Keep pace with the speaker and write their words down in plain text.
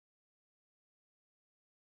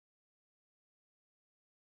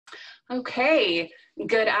Okay,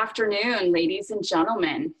 good afternoon, ladies and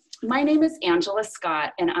gentlemen. My name is Angela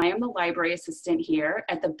Scott, and I am the library assistant here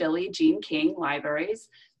at the Billie Jean King Library's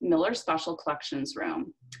Miller Special Collections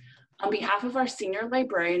Room. On behalf of our Senior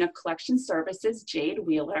Librarian of Collection Services, Jade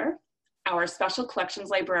Wheeler, our Special Collections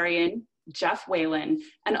Librarian, Jeff Whalen,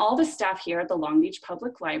 and all the staff here at the Long Beach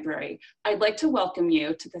Public Library, I'd like to welcome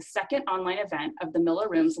you to the second online event of the Miller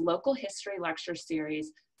Room's Local History Lecture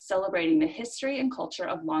Series, celebrating the history and culture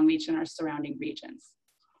of Long Beach and our surrounding regions.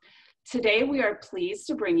 Today, we are pleased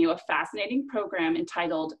to bring you a fascinating program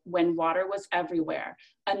entitled When Water Was Everywhere,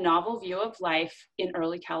 a novel view of life in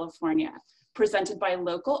early California, presented by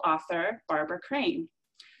local author Barbara Crane.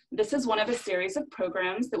 This is one of a series of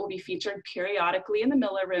programs that will be featured periodically in the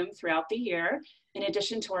Miller Room throughout the year, in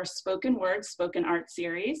addition to our spoken word, spoken art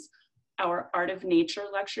series, our Art of Nature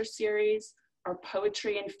lecture series, our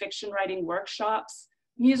poetry and fiction writing workshops,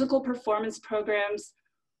 musical performance programs,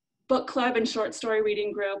 book club and short story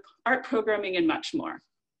reading group, art programming, and much more.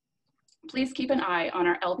 Please keep an eye on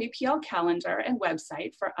our LBPL calendar and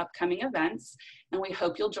website for upcoming events, and we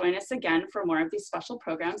hope you'll join us again for more of these special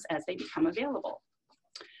programs as they become available.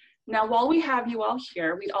 Now, while we have you all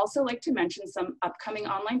here, we'd also like to mention some upcoming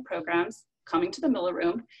online programs coming to the Miller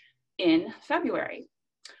Room in February.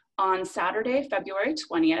 On Saturday, February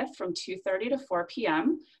 20th from 2:30 to 4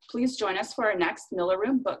 p.m., please join us for our next Miller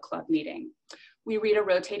Room Book Club meeting. We read a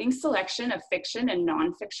rotating selection of fiction and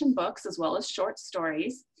nonfiction books, as well as short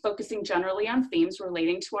stories, focusing generally on themes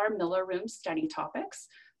relating to our Miller Room study topics,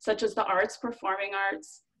 such as the arts, performing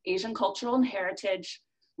arts, Asian cultural and heritage,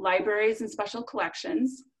 libraries and special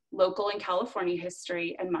collections, local and California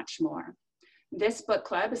history, and much more. This book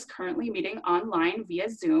club is currently meeting online via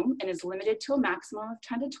Zoom and is limited to a maximum of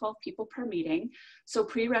 10 to 12 people per meeting, so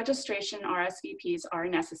pre-registration RSVPs are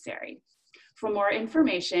necessary. For more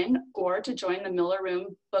information or to join the Miller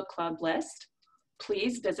Room Book Club list,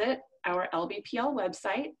 please visit our LBPL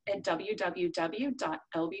website at www.lbpl.org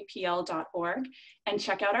and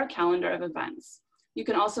check out our calendar of events. You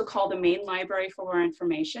can also call the main library for more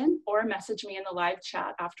information or message me in the live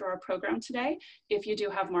chat after our program today if you do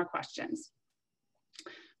have more questions.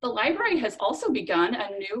 The library has also begun a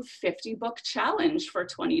new 50-book challenge for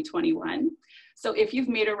 2021. So if you've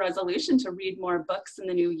made a resolution to read more books in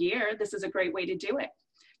the new year, this is a great way to do it.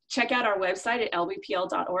 Check out our website at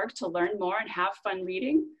lbpl.org to learn more and have fun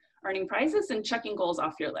reading, earning prizes, and checking goals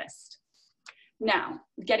off your list. Now,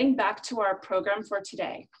 getting back to our program for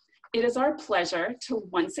today, it is our pleasure to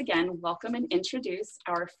once again welcome and introduce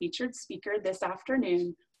our featured speaker this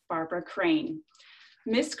afternoon, Barbara Crane.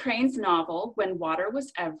 Miss Crane's novel, When Water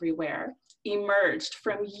Was Everywhere, emerged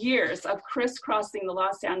from years of crisscrossing the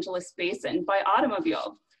Los Angeles basin by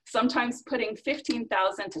automobile, sometimes putting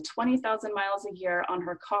 15,000 to 20,000 miles a year on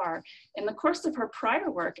her car in the course of her prior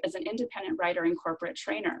work as an independent writer and corporate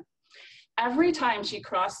trainer. Every time she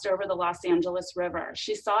crossed over the Los Angeles River,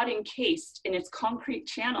 she saw it encased in its concrete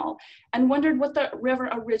channel and wondered what the river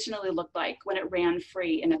originally looked like when it ran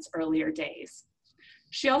free in its earlier days.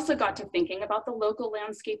 She also got to thinking about the local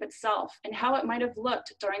landscape itself and how it might have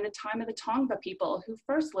looked during the time of the Tongva people who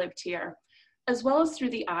first lived here, as well as through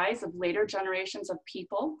the eyes of later generations of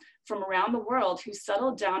people from around the world who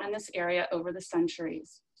settled down in this area over the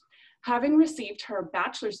centuries. Having received her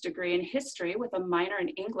bachelor's degree in history with a minor in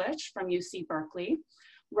English from UC Berkeley,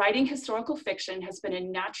 writing historical fiction has been a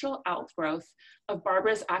natural outgrowth of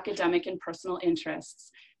Barbara's academic and personal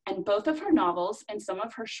interests, and both of her novels and some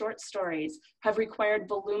of her short stories have required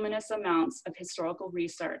voluminous amounts of historical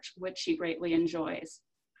research, which she greatly enjoys.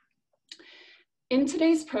 In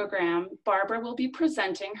today's program, Barbara will be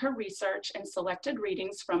presenting her research and selected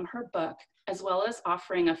readings from her book, as well as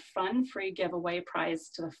offering a fun free giveaway prize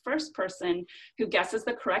to the first person who guesses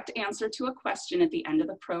the correct answer to a question at the end of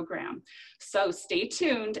the program. So stay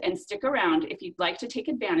tuned and stick around if you'd like to take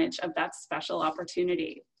advantage of that special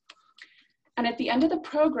opportunity. And at the end of the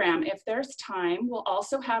program, if there's time, we'll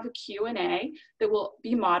also have a Q&A that we'll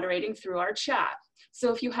be moderating through our chat.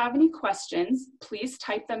 So if you have any questions, please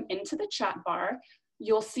type them into the chat bar.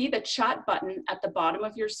 You'll see the chat button at the bottom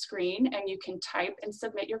of your screen, and you can type and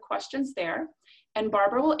submit your questions there. And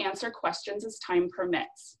Barbara will answer questions as time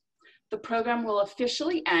permits. The program will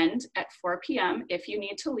officially end at 4 p.m. if you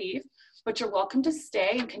need to leave, but you're welcome to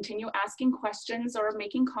stay and continue asking questions or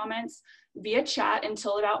making comments via chat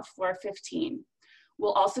until about 4:15.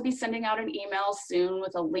 We'll also be sending out an email soon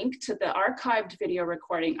with a link to the archived video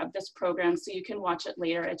recording of this program so you can watch it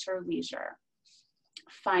later at your leisure.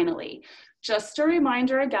 Finally, just a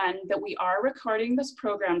reminder again that we are recording this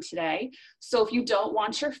program today. So if you don't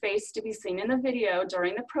want your face to be seen in the video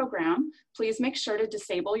during the program, please make sure to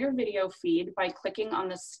disable your video feed by clicking on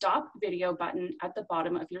the stop video button at the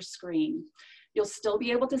bottom of your screen. You'll still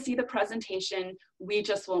be able to see the presentation, we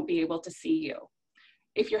just won't be able to see you.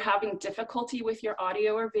 If you're having difficulty with your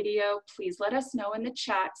audio or video, please let us know in the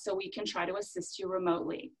chat so we can try to assist you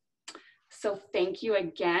remotely. So thank you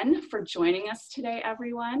again for joining us today,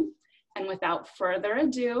 everyone. And without further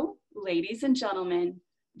ado, ladies and gentlemen,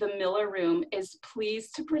 the Miller Room is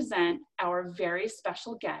pleased to present our very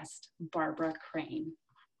special guest, Barbara Crane.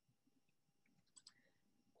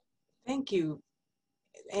 Thank you,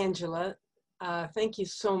 Angela. Thank you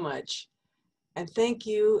so much. And thank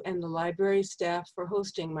you and the library staff for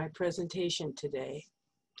hosting my presentation today.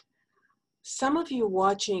 Some of you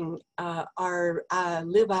watching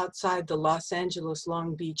live outside the Los Angeles,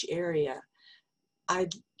 Long Beach area.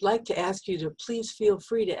 I'd like to ask you to please feel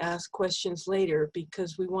free to ask questions later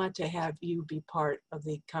because we want to have you be part of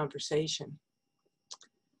the conversation.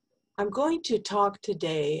 I'm going to talk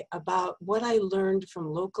today about what I learned from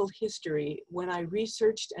local history when I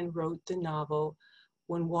researched and wrote the novel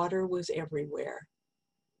When Water Was Everywhere.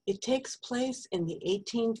 It takes place in the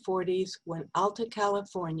 1840s when Alta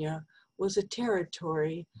California was a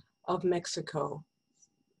territory of Mexico.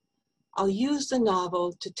 I'll use the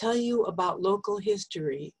novel to tell you about local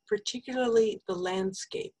history, particularly the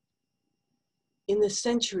landscape, in the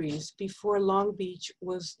centuries before Long Beach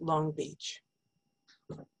was Long Beach.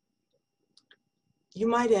 You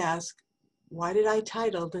might ask, why did I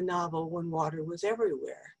title the novel When Water Was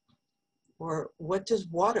Everywhere? Or what does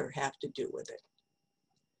water have to do with it?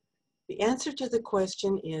 The answer to the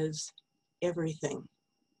question is everything.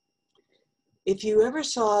 If you ever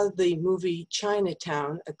saw the movie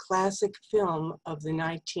Chinatown, a classic film of the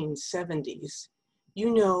 1970s,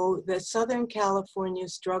 you know that Southern California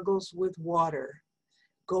struggles with water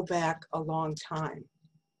go back a long time.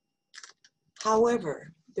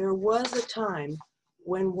 However, there was a time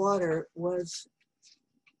when water was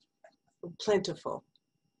plentiful.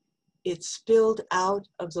 It spilled out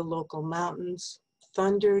of the local mountains,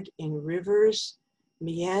 thundered in rivers,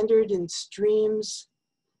 meandered in streams,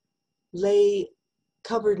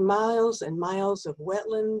 covered miles and miles of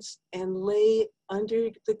wetlands, and lay under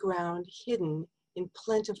the ground hidden in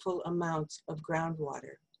plentiful amounts of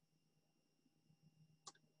groundwater.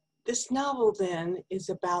 This novel then is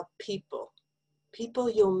about people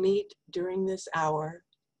you'll meet during this hour,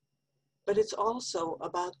 but it's also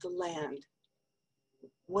about the land.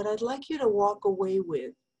 What I'd like you to walk away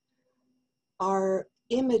with are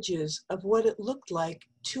images of what it looked like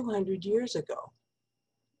 200 years ago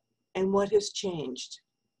and what has changed.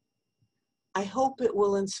 I hope it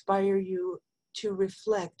will inspire you to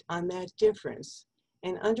reflect on that difference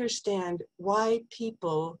and understand why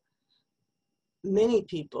many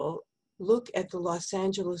people, look at the Los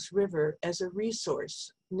Angeles River as a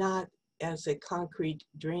resource, not as a concrete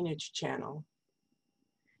drainage channel,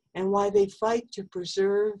 and why they fight to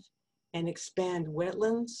preserve and expand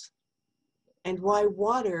wetlands, and why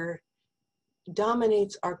water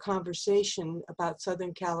dominates our conversation about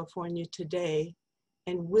Southern California today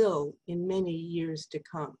and will in many years to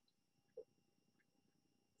come.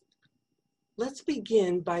 Let's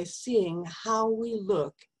begin by seeing how we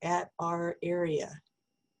look at our area.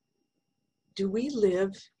 Do we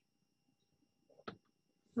live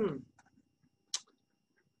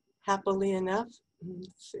happily enough?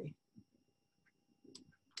 Let's see.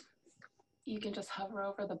 You can just hover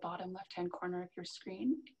over the bottom left-hand corner of your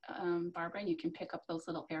screen, Barbara, and you can pick up those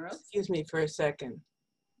little arrows. Excuse me for a second.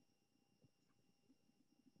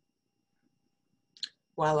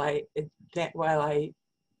 While I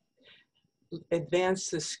advance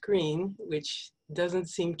the screen, which doesn't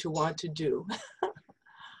seem to want to do.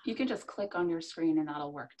 You can just click on your screen and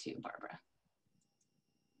that'll work too, Barbara.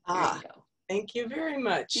 Ah, there you go. Thank you very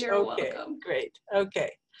much. You're okay, welcome. Great.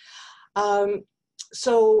 Okay.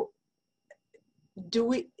 So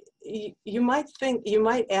you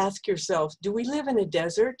might ask yourself, do we live in a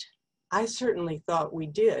desert? I certainly thought we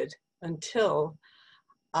did until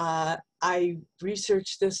I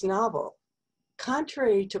researched this novel.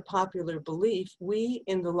 Contrary to popular belief, we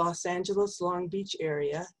in the Los Angeles, Long Beach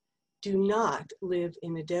area do not live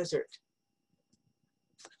in a desert.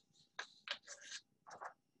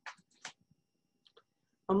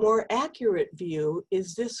 A more accurate view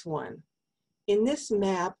is this one. In this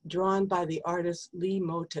map drawn by the artist Lee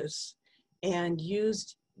Motus and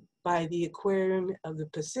used by the Aquarium of the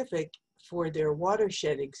Pacific for their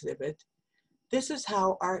watershed exhibit, this is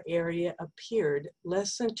how our area appeared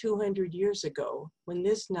less than 200 years ago when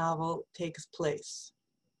this novel takes place.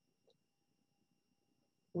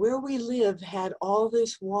 Where we live had all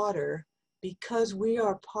this water because we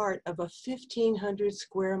are part of a 1,500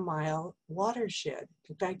 square mile watershed.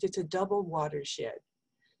 In fact, it's a double watershed.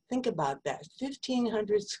 Think about that,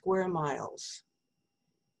 1,500 square miles.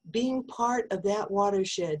 Being part of that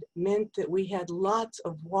watershed meant that we had lots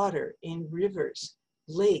of water in rivers,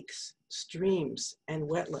 lakes, streams, and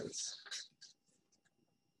wetlands.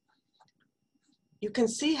 You can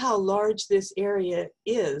see how large this area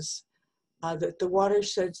is, that the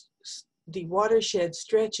watershed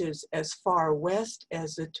stretches as far west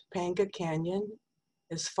as the Topanga Canyon,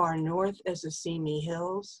 as far north as the Simi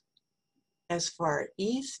Hills, as far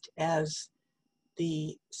east as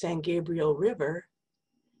the San Gabriel River,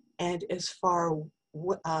 and as far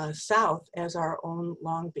south as our own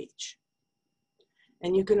Long Beach.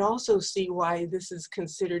 And you can also see why this is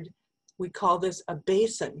considered, we call this a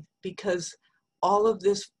basin, because all of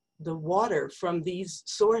this, the water from these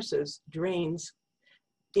sources drains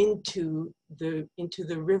into the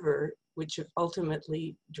river, which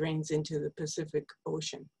ultimately drains into the Pacific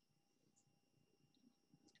Ocean.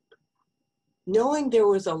 Knowing there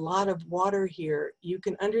was a lot of water here, you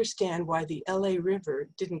can understand why the LA River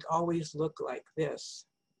didn't always look like this.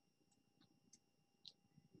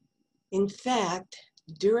 In fact,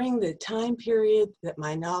 during the time period that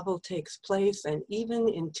my novel takes place, and even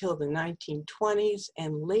until the 1920s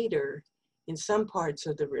and later in some parts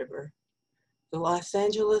of the river, the Los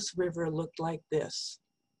Angeles River looked like this.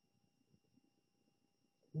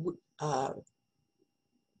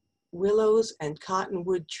 Willows and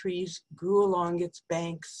cottonwood trees grew along its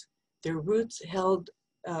banks. Their roots helped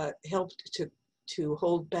to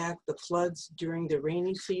hold back the floods during the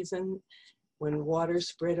rainy season when water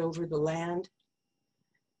spread over the land.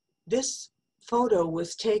 This photo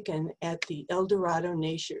was taken at the El Dorado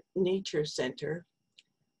Nature Center,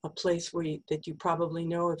 a place that you probably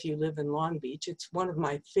know if you live in Long Beach. It's one of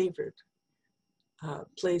my favorite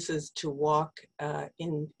places to walk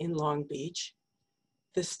in Long Beach.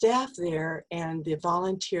 The staff there and the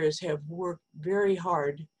volunteers have worked very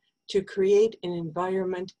hard to create an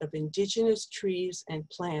environment of indigenous trees and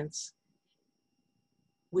plants,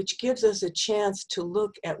 which gives us a chance to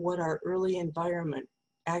look at what our early environment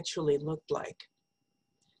actually looked like.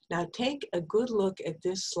 Now take a good look at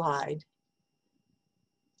this slide,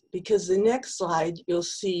 because the next slide you'll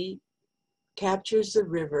see captures the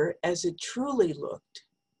river as it truly looked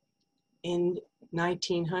in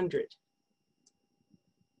 1900.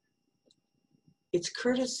 It's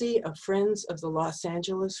courtesy of Friends of the Los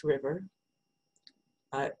Angeles River,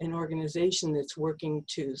 an organization that's working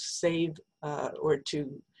to save or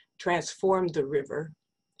to transform the river.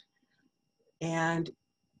 And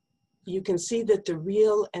you can see that the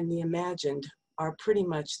real and the imagined are pretty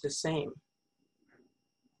much the same.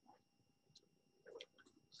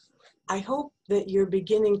 I hope that you're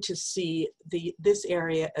beginning to see this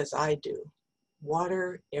area as I do.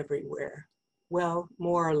 Water everywhere. Well,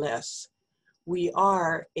 more or less. We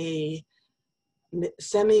are a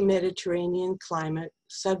semi-Mediterranean climate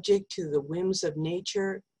subject to the whims of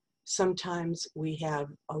nature. Sometimes we have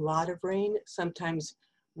a lot of rain, sometimes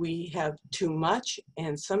we have too much,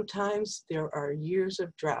 and sometimes there are years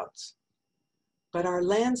of droughts. But our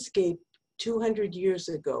landscape 200 years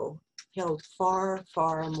ago held far,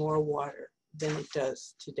 far more water than it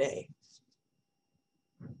does today.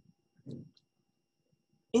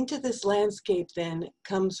 Into this landscape then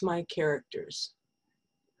comes my characters.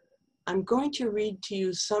 I'm going to read to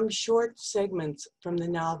you some short segments from the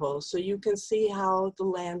novel so you can see how the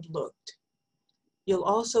land looked. You'll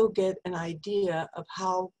also get an idea of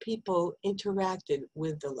how people interacted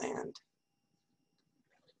with the land.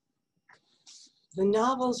 The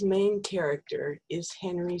novel's main character is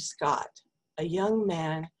Henry Scott, a young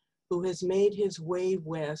man who has made his way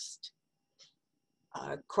west,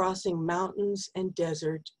 crossing mountains and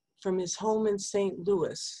desert from his home in St.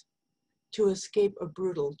 Louis to escape a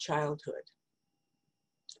brutal childhood.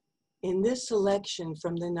 In this selection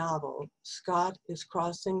from the novel, Scott is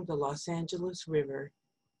crossing the Los Angeles River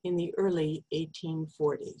in the early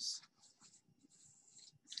 1840s.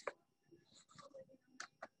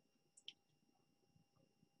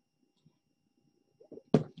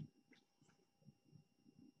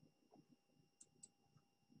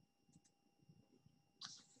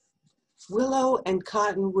 Willow and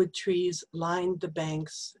cottonwood trees lined the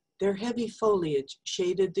banks. Their heavy foliage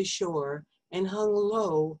shaded the shore and hung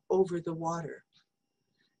low over the water.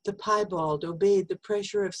 The piebald obeyed the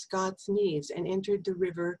pressure of Scott's knees and entered the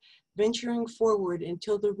river, venturing forward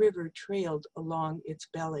until the river trailed along its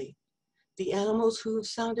belly. The animal's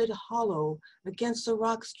hooves sounded hollow against the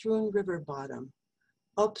rock-strewn river bottom.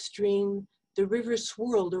 Upstream, the river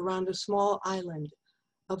swirled around a small island,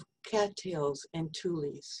 of cattails and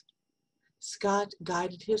tules. Scott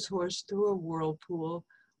guided his horse through a whirlpool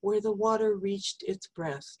where the water reached its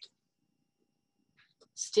breast.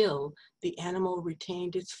 Still, the animal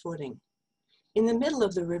retained its footing. In the middle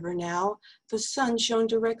of the river now, the sun shone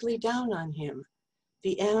directly down on him.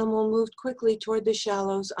 The animal moved quickly toward the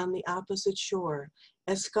shallows on the opposite shore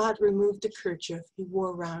as Scott removed the kerchief he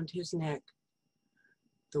wore round his neck.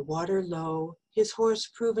 The water low, his horse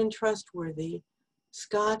proven trustworthy,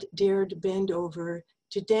 Scott dared bend over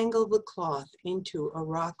to dangle the cloth into a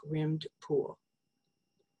rock-rimmed pool.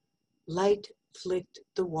 Light flicked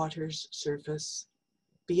the water's surface.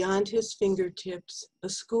 Beyond his fingertips, a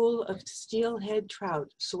school of steelhead trout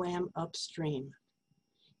swam upstream.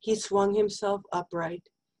 He swung himself upright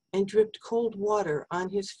and dripped cold water on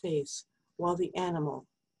his face while the animal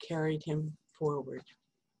carried him forward.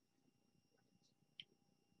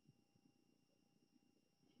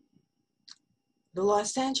 The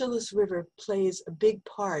Los Angeles River plays a big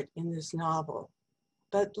part in this novel,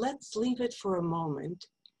 but let's leave it for a moment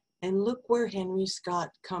and look where Henry Scott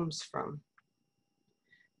comes from.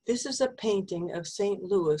 This is a painting of St.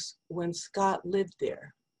 Louis when Scott lived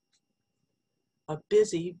there. A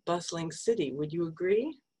busy, bustling city, would you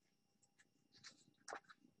agree?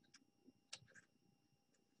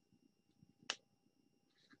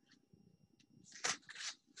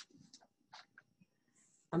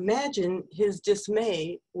 Imagine his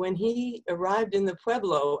dismay when he arrived in the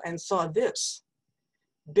Pueblo and saw this.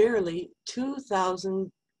 Barely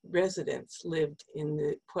 2,000 residents lived in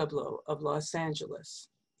the Pueblo of Los Angeles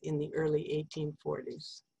in the early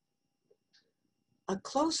 1840s. A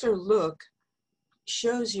closer look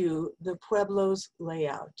shows you the Pueblo's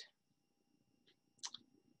layout.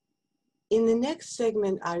 In the next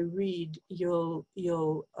segment I read, you'll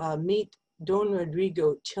meet Don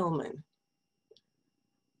Rodrigo Tillman.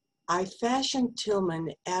 I fashioned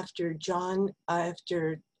Tillman after John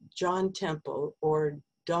Temple, or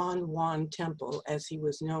Don Juan Temple, as he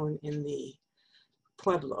was known in the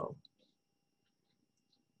Pueblo.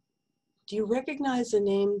 Do you recognize the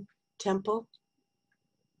name Temple?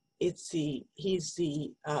 He's the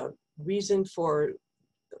reason for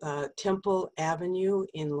Temple Avenue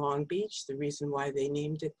in Long Beach, the reason why they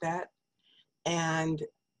named it that. And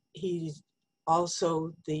he's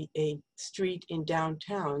also a street in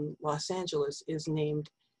downtown Los Angeles is named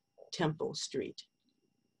Temple Street.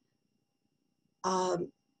 The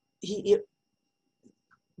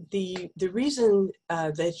reason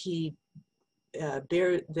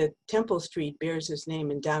that Temple Street bears his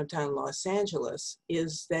name in downtown Los Angeles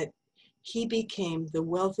is that he became the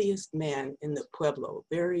wealthiest man in the Pueblo,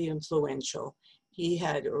 very influential. He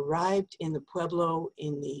had arrived in the Pueblo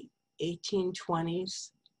in the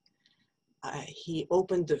 1820s. He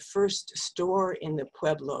opened the first store in the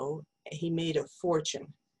Pueblo. He made a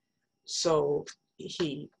fortune. So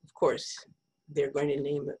of course, they're going to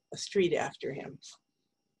name a street after him.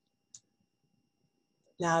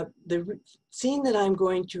 Now, the scene that I'm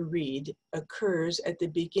going to read occurs at the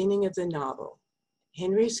beginning of the novel.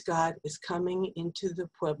 Henry Scott is coming into the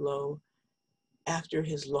Pueblo after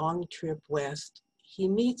his long trip west. He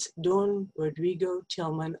meets Don Rodrigo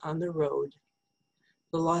Tillman on the road.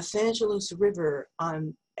 The Los Angeles River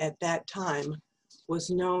at that time was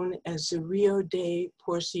known as the Rio de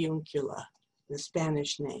Porciuncula, the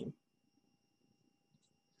Spanish name.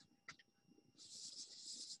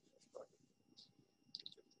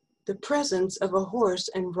 The presence of a horse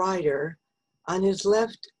and rider on his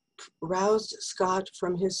left roused Scott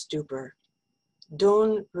from his stupor.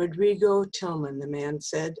 Don Rodrigo Tillman, the man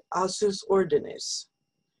said, "A sus órdenes."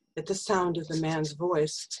 At the sound of the man's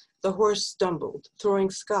voice, the horse stumbled,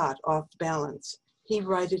 throwing Scott off balance. He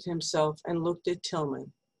righted himself and looked at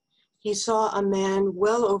Tillman. He saw a man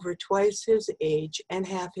well over twice his age and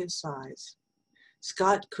half his size.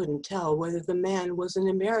 Scott couldn't tell whether the man was an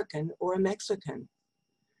American or a Mexican.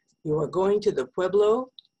 "You are going to the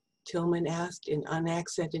Pueblo?" Tillman asked in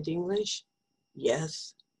unaccented English.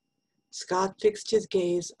 "Yes." Scott fixed his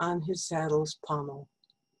gaze on his saddle's pommel.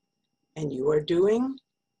 "And you are doing?"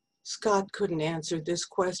 Scott couldn't answer this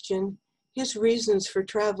question. His reasons for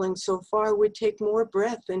traveling so far would take more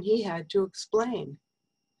breath than he had to explain.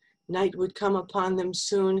 Night would come upon them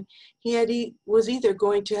soon. He was either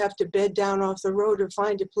going to have to bed down off the road or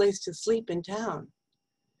find a place to sleep in town.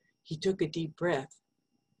 He took a deep breath.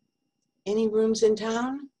 "Any rooms in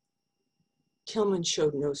town?" Tillman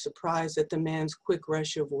showed no surprise at the man's quick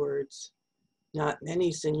rush of words. "Not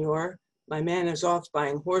many, senor. My man is off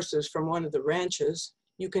buying horses from one of the ranches.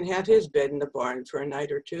 You can have his bed in the barn for a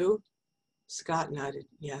night or two." Scott nodded,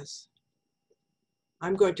 yes.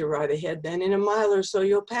 I'm going to ride ahead then. In a mile or so,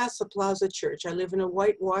 you'll pass the Plaza Church. I live in a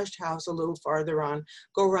whitewashed house a little farther on.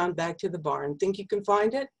 Go around back to the barn. Think you can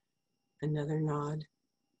find it? Another nod.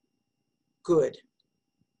 Good.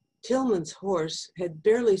 Tillman's horse had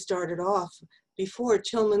barely started off before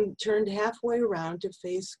Tillman turned halfway around to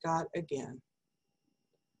face Scott again.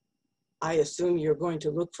 I assume you're going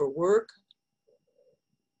to look for work?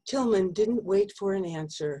 Tillman didn't wait for an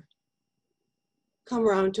answer. Come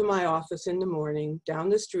round to my office in the morning, down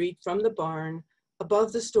the street from the barn,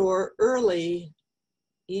 above the store, early.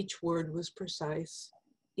 Each word was precise,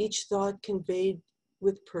 each thought conveyed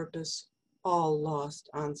with purpose, all lost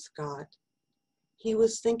on Scott. He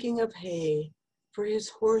was thinking of hay, for his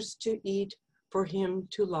horse to eat, for him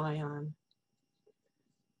to lie on.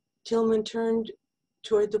 Tillman turned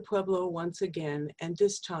toward the Pueblo once again, and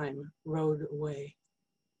this time rode away.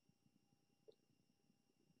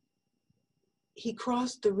 He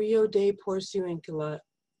crossed the Rio de Porciúncula,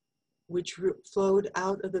 which flowed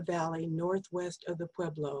out of the valley northwest of the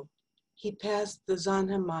Pueblo. He passed the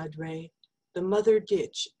Zanja Madre, the mother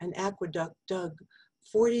ditch, an aqueduct dug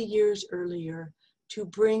 40 years earlier to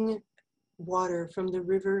bring water from the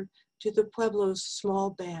river to the Pueblo's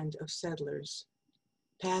small band of settlers.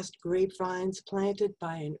 Past grapevines planted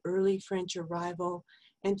by an early French arrival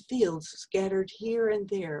and fields scattered here and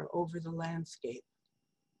there over the landscape.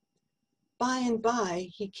 By and by,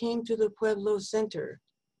 he came to the Pueblo center.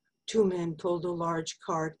 Two men pulled a large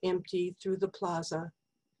cart empty through the plaza.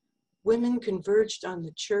 Women converged on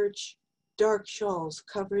the church. Dark shawls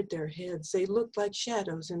covered their heads. They looked like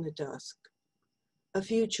shadows in the dusk. A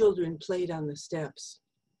few children played on the steps.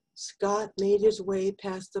 Scott made his way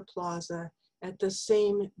past the plaza at the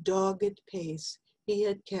same dogged pace he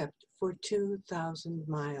had kept for 2,000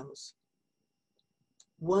 miles.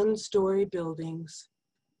 One-story buildings,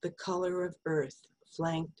 the color of earth,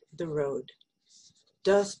 flanked the road.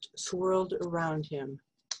 Dust swirled around him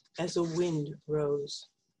as a wind rose.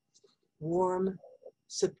 Warm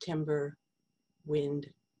September wind.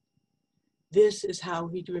 This is how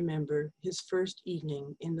he'd remember his first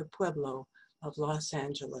evening in the Pueblo of Los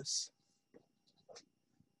Angeles.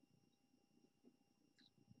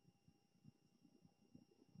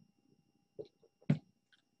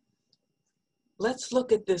 Let's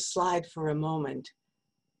look at this slide for a moment.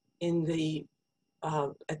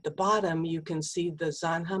 At the bottom, you can see the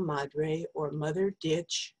Zanja Madre, or Mother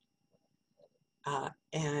Ditch,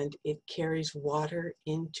 and it carries water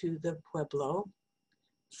into the Pueblo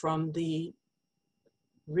from the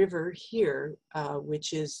river here,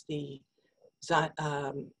 which is the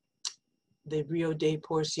Rio de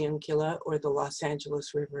Porciúncula, or the Los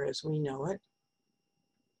Angeles River as we know it.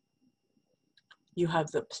 You have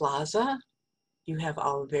the plaza, you have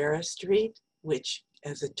Olvera Street, which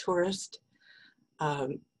as a tourist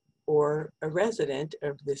or a resident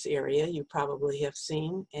of this area, you probably have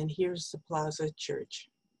seen, and here's the Plaza Church.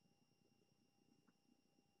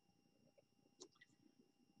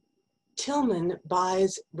 Tillman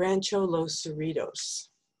buys Rancho Los Cerritos.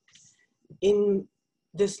 In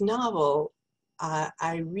this novel,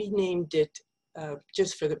 I renamed it,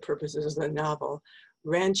 just for the purposes of the novel,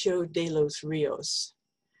 Rancho de los Rios,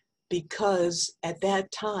 because at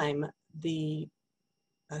that time, the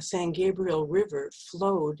San Gabriel River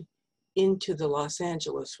flowed into the Los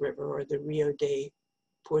Angeles River, or the Rio de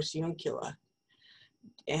Porciúncula,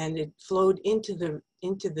 and it flowed into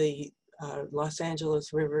the Los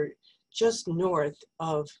Angeles River just north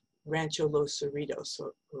of Rancho Los Cerritos.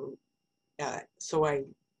 So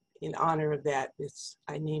in honor of that,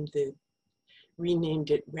 I renamed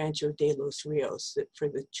it Rancho de los Rios for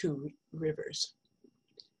the two rivers.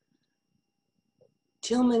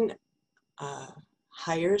 Tillman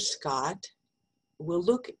hires Scott. We'll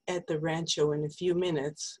look at the rancho in a few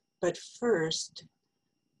minutes, but first,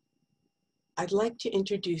 I'd like to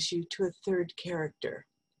introduce you to a third character.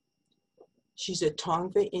 She's a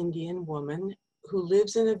Tongva Indian woman who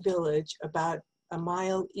lives in a village about a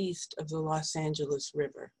mile east of the Los Angeles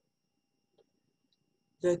River.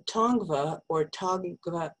 The Tongva, or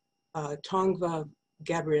Tongva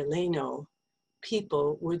Gabrielino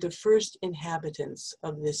people, were the first inhabitants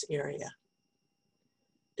of this area.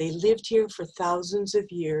 They lived here for thousands of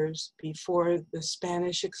years before the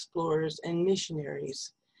Spanish explorers and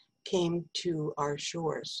missionaries came to our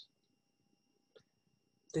shores.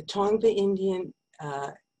 The Tongva Indian,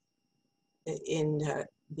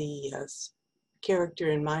 the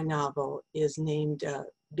character in my novel, is named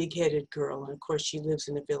Big-Headed Girl, and of course she lives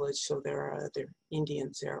in a village, so there are other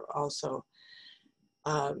Indians there also.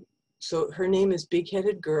 So her name is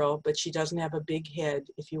Big-Headed Girl, but she doesn't have a big head.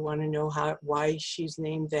 If you want to know why she's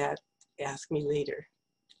named that, ask me later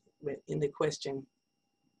in the question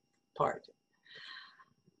part.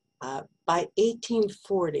 By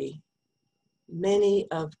 1840, many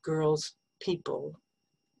of girls' people,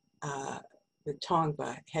 the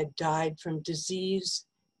Tongva, had died from disease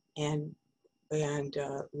and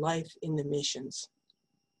life in the missions.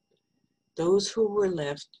 Those who were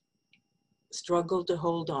left struggled to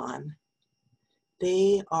hold on.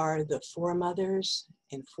 They are the foremothers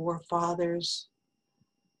and forefathers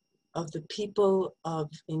of the people of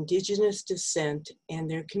indigenous descent and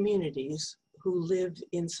their communities who live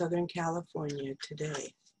in Southern California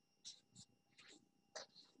today.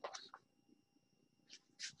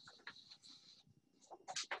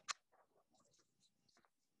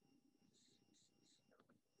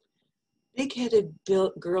 Big-headed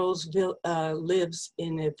girls lives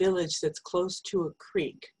in a village that's close to a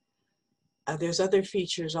creek. There's other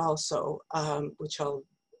features also, which I'll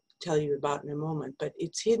tell you about in a moment, but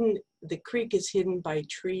it's hidden, the creek is hidden by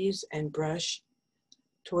trees and brush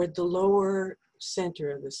toward the lower center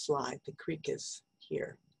of the slide. The creek is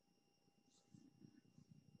here.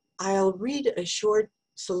 I'll read a short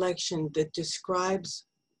selection that describes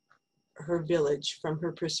her village from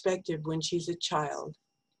her perspective when she's a child.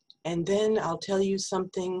 And then I'll tell you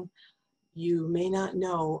something you may not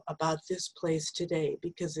know about this place today,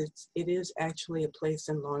 because it is actually a place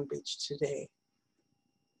in Long Beach today.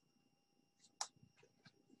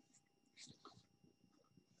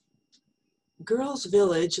 Girls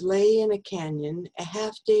Village lay in a canyon, a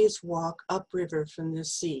half-day's walk upriver from the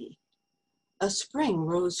sea. A spring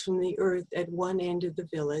rose from the earth at one end of the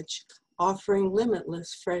village, offering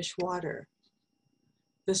limitless fresh water.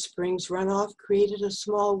 The spring's runoff created a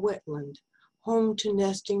small wetland, home to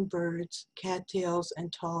nesting birds, cattails,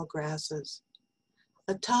 and tall grasses.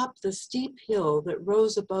 Atop the steep hill that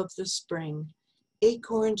rose above the spring,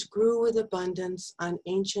 acorns grew with abundance on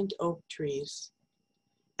ancient oak trees.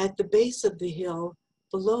 At the base of the hill,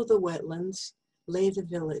 below the wetlands, lay the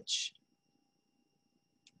village.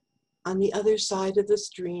 On the other side of the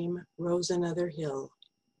stream rose another hill,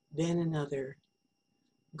 then another.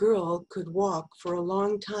 Girl could walk for a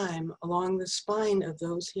long time along the spine of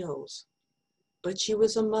those hills, but she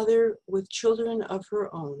was a mother with children of her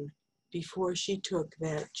own before she took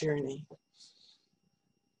that journey.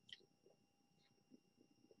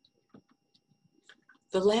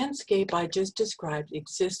 The landscape I just described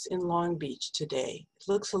exists in Long Beach today. It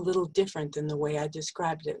looks a little different than the way I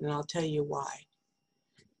described it, and I'll tell you why.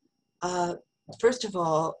 First of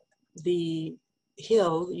all, the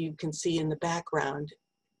hill you can see in the background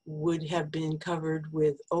would have been covered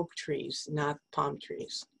with oak trees, not palm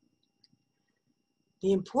trees.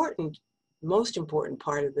 The most important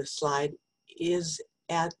part of this slide is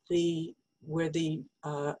at where the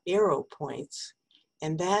arrow points,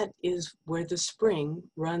 and that is where the spring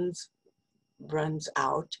runs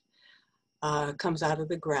out, comes out of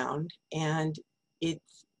the ground, and it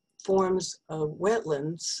forms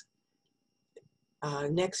wetlands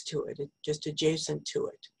next to it, just adjacent to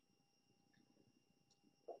it.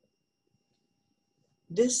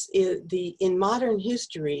 This is in modern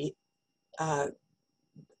history,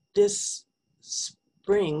 this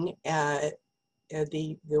spring, the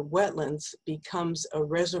wetlands becomes a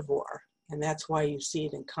reservoir, and that's why you see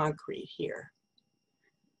it in concrete here.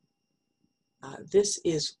 This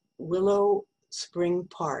is Willow Spring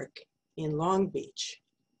Park in Long Beach.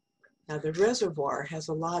 Now, the reservoir has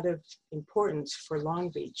a lot of importance for Long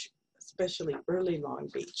Beach, especially early Long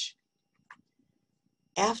Beach.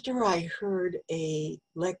 After I heard a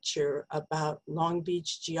lecture about Long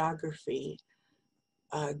Beach geography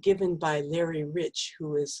given by Larry Rich,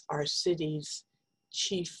 who is our city's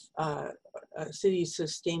chief, city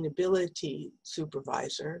sustainability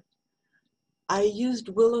supervisor, I used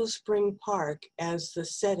Willow Spring Park as the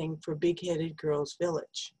setting for Big-Headed Girls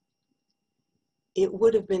Village. It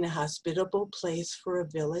would have been a hospitable place for a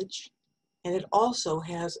village, and it also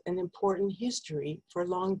has an important history for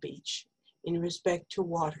Long Beach in respect to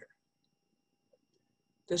water.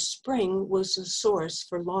 The spring was the source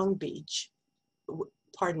for Long Beach.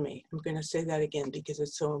 Pardon me, I'm going to say that again because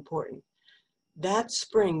it's so important. That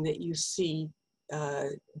spring that you see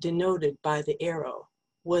denoted by the arrow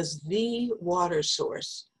was the water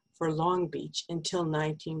source for Long Beach until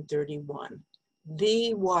 1931.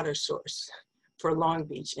 The water source for Long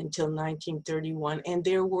Beach until 1931, and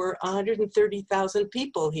there were 130,000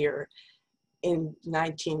 people here in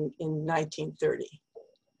 1930.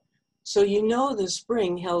 So you know the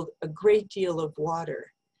spring held a great deal of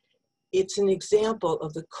water. It's an example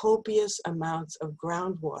of the copious amounts of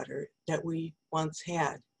groundwater that we once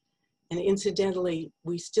had. And incidentally,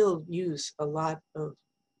 we still use a lot of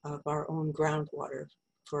our own groundwater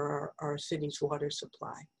for our city's water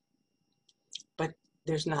supply. But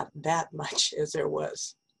there's not that much as there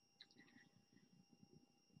was.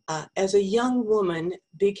 As a young woman,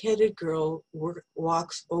 big-headed girl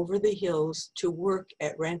walks over the hills to work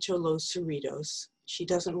at Rancho Los Cerritos. She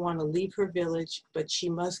doesn't want to leave her village, but she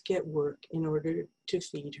must get work in order to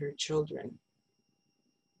feed her children.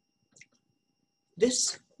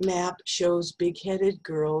 This map shows big-headed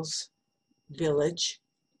girl's village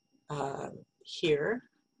here,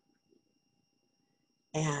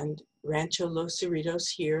 and Rancho Los Cerritos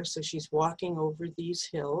here, so she's walking over these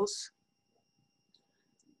hills.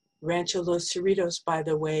 Rancho Los Cerritos, by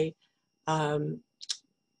the way,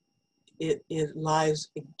 it lies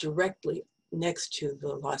directly next to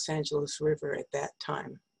the Los Angeles River at that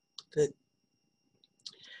time.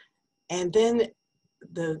 And then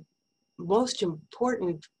the most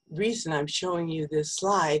important reason I'm showing you this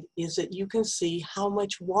slide is that you can see how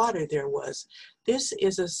much water there was. This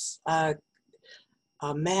is a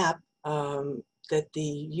map that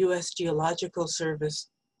the U.S. Geological Service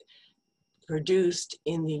produced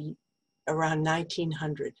in around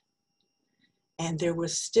 1900. And there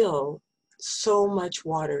was still so much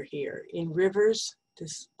water here. In rivers,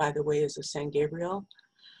 this, by the way, is the San Gabriel,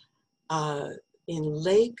 in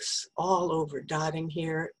lakes all over, dotting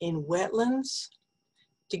here, in wetlands.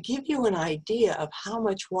 To give you an idea of how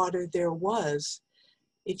much water there was,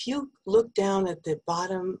 if you look down at the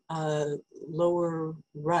bottom lower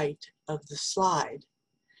right of the slide,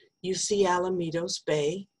 you see Alamitos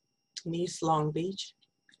Bay in East Long Beach,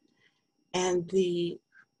 and the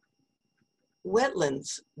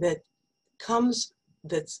wetlands that comes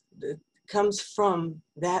from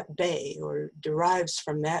that bay or derives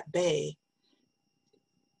from that bay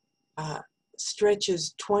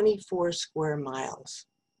stretches 24 square miles.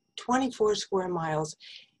 24 square miles.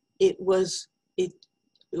 It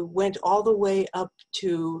went all the way up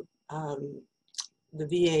to the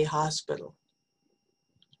VA hospital.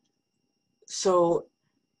 So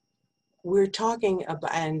we're talking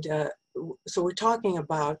about, we're talking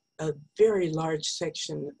about a very large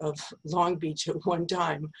section of Long Beach at one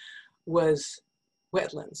time was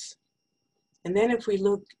wetlands. And then if we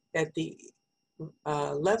look at the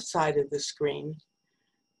left side of the screen,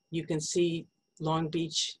 you can see Long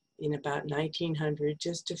Beach in about 1900,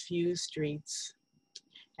 just a few streets.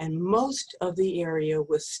 And most of the area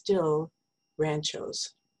was still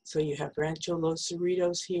ranchos. So you have Rancho Los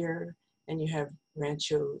Cerritos here, and you have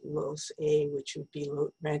Rancho Los A, which would be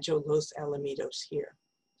Rancho Los Alamitos here.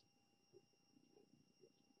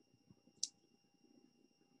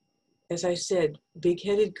 As I said,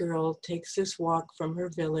 big-headed girl takes this walk from her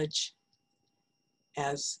village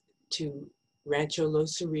as to Rancho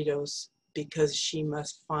Los Cerritos because she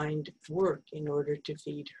must find work in order to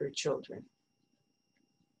feed her children.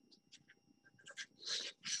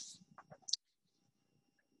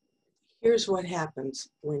 Here's what happens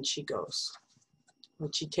when she goes,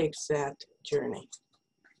 when she takes that journey.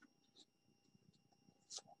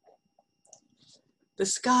 The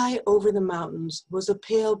sky over the mountains was a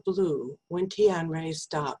pale blue when Tianre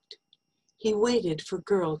stopped. He waited for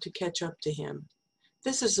Girl to catch up to him.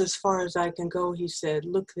 "This is as far as I can go," he said.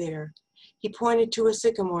 "Look there." He pointed to a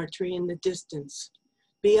sycamore tree in the distance.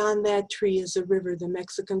 "Beyond that tree is a river the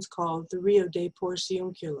Mexicans call the Rio de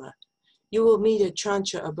Porciuncula. You will meet a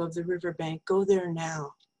chancha above the riverbank. Go there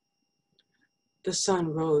now." The sun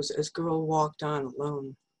rose as Girl walked on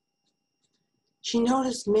alone. She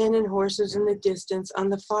noticed men and horses in the distance on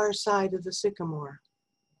the far side of the sycamore.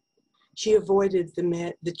 She avoided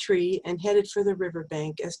the tree and headed for the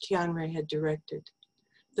riverbank as Tianre had directed.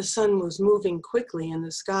 The sun was moving quickly in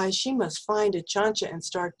the sky. She must find a chancha and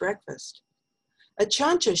start breakfast. "A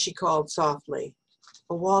chancha," she called softly.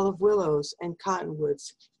 A wall of willows and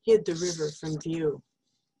cottonwoods hid the river from view.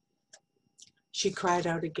 She cried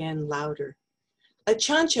out again, louder. "A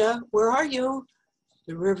chancha, where are you?"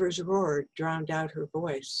 The river's roar drowned out her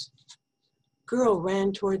voice. Girl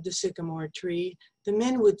ran toward the sycamore tree. The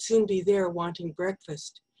men would soon be there wanting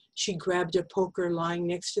breakfast. She grabbed a poker lying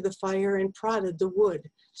next to the fire and prodded the wood.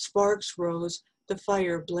 Sparks rose. The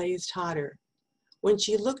fire blazed hotter. When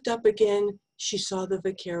she looked up again, she saw the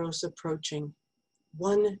vaqueros approaching.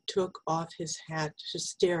 One took off his hat to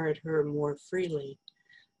stare at her more freely.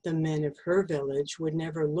 The men of her village would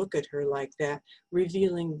never look at her like that,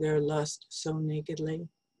 revealing their lust so nakedly.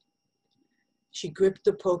 She gripped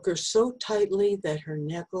the poker so tightly that her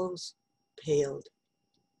knuckles paled.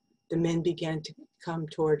 The men began to come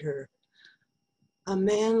toward her. A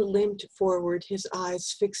man limped forward, his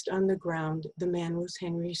eyes fixed on the ground. The man was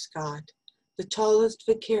Henry Scott. The tallest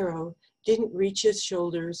vaquero didn't reach his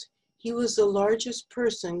shoulders. He was the largest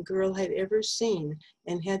person Girl had ever seen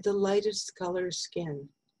and had the lightest color skin.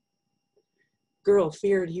 Girl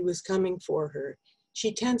feared he was coming for her.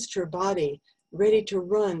 She tensed her body, ready to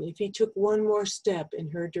run if he took one more step in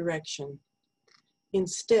her direction.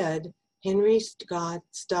 Instead, Henry Scott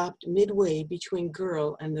stopped midway between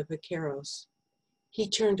Girl and the vaqueros. He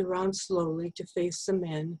turned around slowly to face the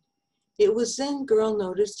men. It was then Girl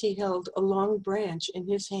noticed he held a long branch in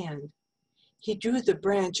his hand. He drew the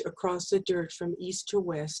branch across the dirt from east to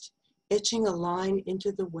west, etching a line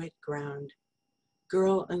into the wet ground.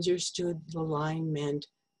 Girl understood the line meant,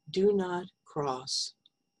 "Do not cross."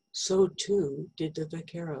 So too did the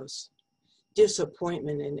vaqueros.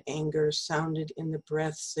 Disappointment and anger sounded in the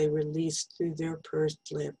breaths they released through their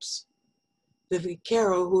pursed lips. The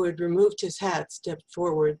vaquero who had removed his hat stepped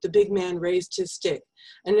forward. The big man raised his stick.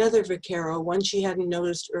 Another vaquero, one she hadn't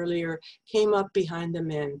noticed earlier, came up behind the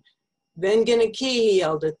men. "Vengan aquí," he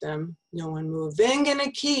yelled at them. No one moved. "Vengan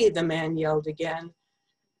aquí," the man yelled again.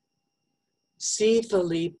 "Si,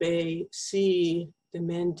 Felipe, si." The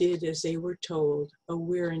men did as they were told, a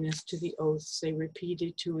weariness to the oaths they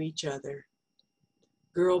repeated to each other.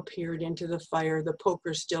 Girl peered into the fire, the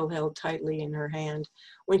poker still held tightly in her hand.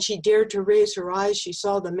 When she dared to raise her eyes, she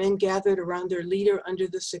saw the men gathered around their leader under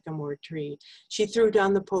the sycamore tree. She threw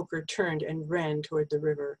down the poker, turned, and ran toward the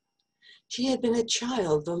river. She had been a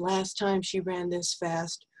child the last time she ran this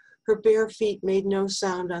fast. Her bare feet made no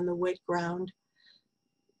sound on the wet ground.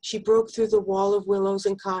 She broke through the wall of willows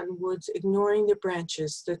and cottonwoods, ignoring the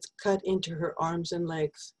branches that cut into her arms and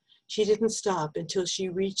legs. She didn't stop until she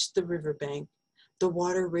reached the riverbank. The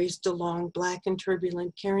water raced along, black and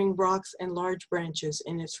turbulent, carrying rocks and large branches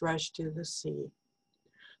in its rush to the sea.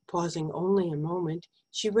 Pausing only a moment,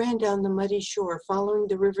 she ran down the muddy shore, following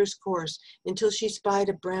the river's course until she spied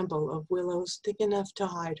a bramble of willows thick enough to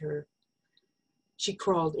hide her. She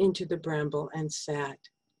crawled into the bramble and sat.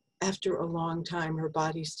 After a long time, her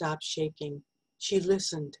body stopped shaking. She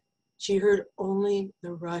listened. She heard only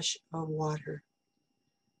the rush of water.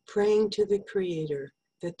 Praying to the Creator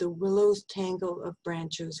that the willow's tangle of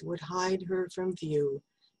branches would hide her from view,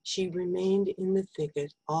 she remained in the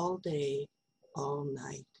thicket all day, all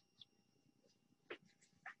night.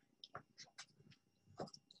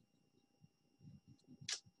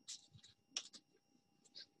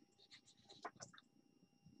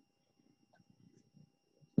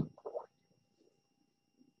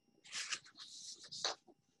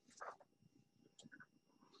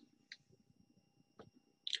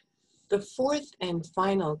 The fourth and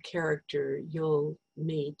final character you'll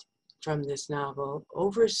meet from this novel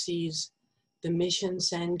oversees the Mission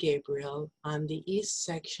San Gabriel on the east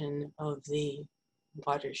section of the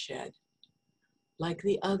watershed. Like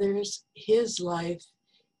the others, his life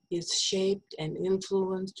is shaped and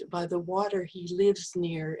influenced by the water he lives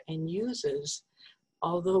near and uses,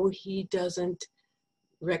 although he doesn't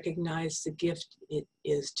recognize the gift it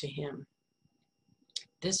is to him.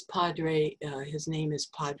 This padre, his name is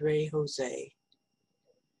Padre Jose.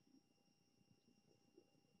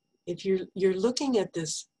 If you're looking at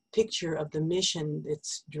this picture of the mission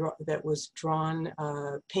that was drawn,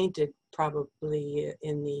 painted probably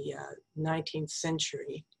in the 19th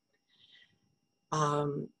century,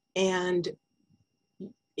 and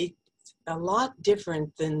it's a lot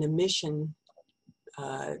different than the mission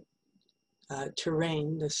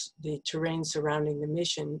terrain, the terrain surrounding the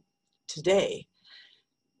mission today.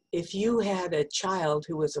 If you had a child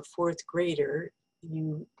who was a fourth grader,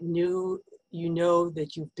 you know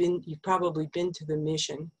that you've probably been to the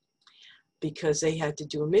mission because they had to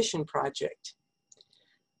do a mission project.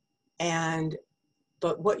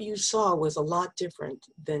 But what you saw was a lot different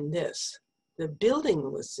than this. The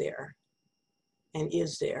building was there and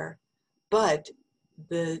is there, but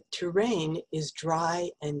the terrain is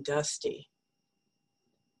dry and dusty,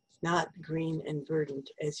 not green and verdant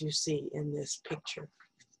as you see in this picture.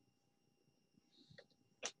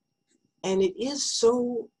 And it is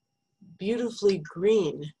so beautifully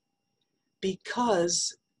green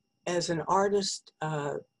because as an artist,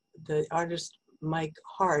 the artist Mike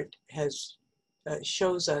Hart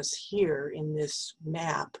shows us here in this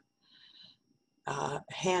map,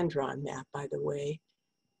 hand-drawn map, by the way,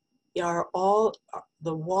 are all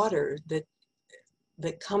the water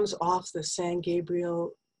that comes off the San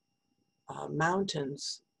Gabriel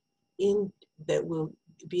mountains that will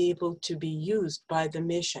be able to be used by the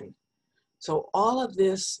mission. So all of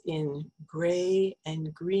this in gray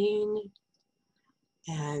and green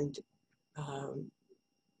and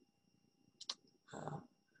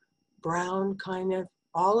brown kind of,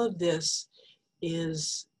 all of this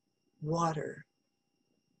is water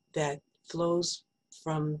that flows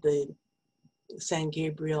from the San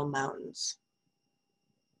Gabriel Mountains.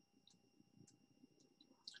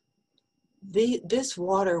 This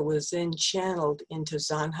water was then channeled into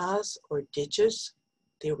zanjas or ditches.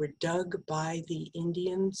 They were dug by the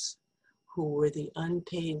Indians, who were the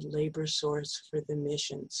unpaid labor source for the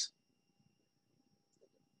missions.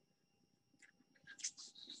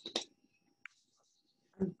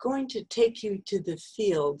 I'm going to take you to the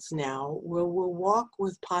fields now, where we'll walk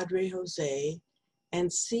with Padre Jose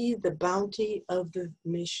and see the bounty of the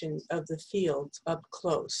mission of the fields up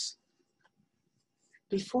close.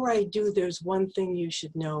 Before I do, there's one thing you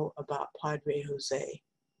should know about Padre Jose.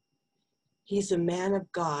 He's a man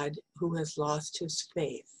of God who has lost his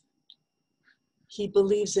faith. He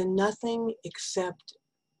believes in nothing except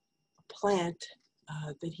a plant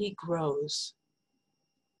that he grows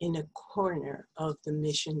in a corner of the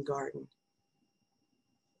mission garden.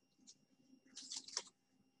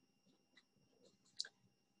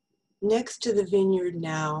 Next to the vineyard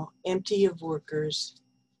now, empty of workers,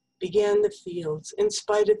 began the fields. In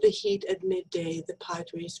spite of the heat at midday, the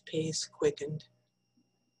Padre's pace quickened.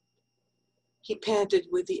 He panted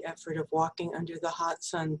with the effort of walking under the hot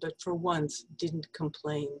sun, but for once didn't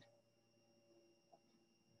complain.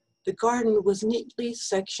 The garden was neatly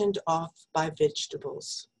sectioned off by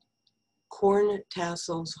vegetables. Corn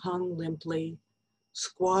tassels hung limply.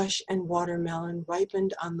 Squash and watermelon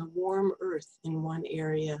ripened on the warm earth in one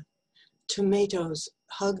area. Tomatoes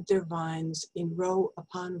hugged their vines in row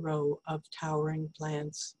upon row of towering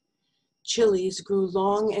plants. Chilies grew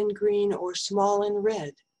long and green or small and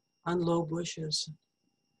red on low bushes.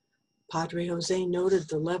 Padre Jose noted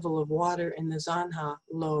the level of water in the zanja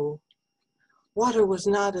low. Water was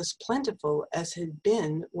not as plentiful as had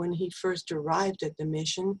been when he first arrived at the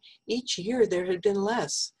mission. Each year there had been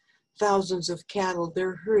less. Thousands of cattle,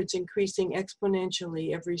 their herds increasing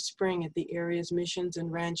exponentially every spring at the area's missions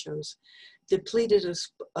and ranchos, depleted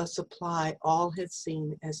a supply all had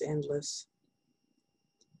seen as endless.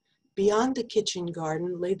 Beyond the kitchen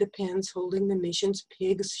garden lay the pens holding the mission's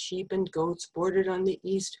pigs, sheep, and goats, bordered on the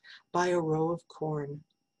east by a row of corn.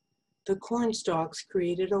 The corn stalks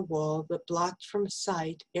created a wall that blocked from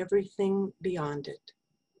sight everything beyond it.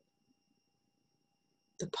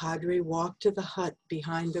 The Padre walked to the hut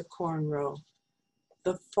behind the corn row,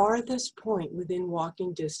 the farthest point within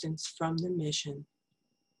walking distance from the mission.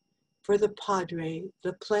 For the Padre,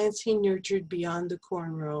 the plants he nurtured beyond the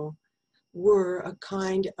corn row were a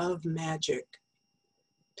kind of magic.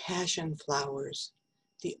 Passion flowers,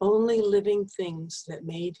 the only living things that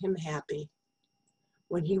made him happy.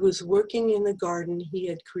 When he was working in the garden he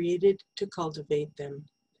had created to cultivate them,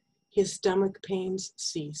 his stomach pains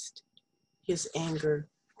ceased, his anger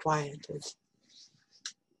quieted.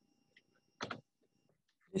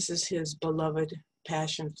 This is his beloved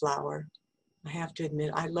passion flower. I have to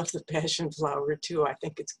admit, I love the passion flower too. I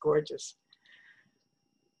think it's gorgeous.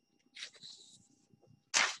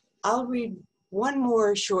 I'll read one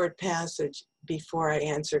more short passage before I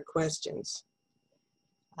answer questions.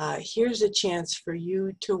 Here's a chance for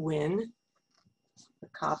you to win a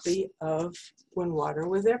copy of When Water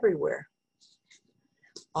Was Everywhere.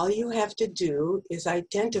 All you have to do is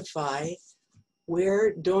identify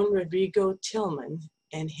where Don Rodrigo Tillman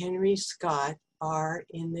and Henry Scott are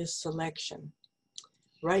in this selection.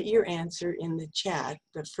 Write your answer in the chat.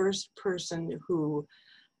 The first person who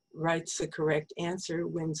writes the correct answer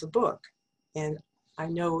wins a book. And I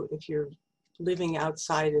know if you're living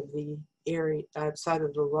outside of the area, outside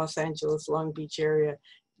of the Los Angeles, Long Beach area,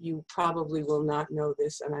 you probably will not know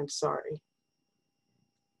this, and I'm sorry.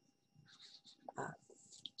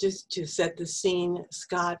 Just to set the scene,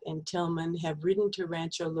 Scott and Tillman have ridden to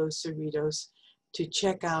Rancho Los Cerritos to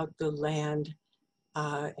check out the land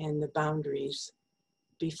and the boundaries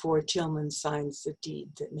before Tillman signs the deed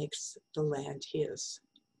that makes the land his.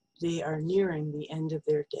 They are nearing the end of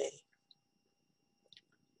their day.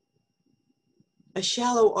 A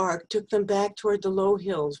shallow arc took them back toward the low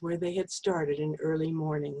hills where they had started in early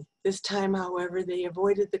morning. This time, however, they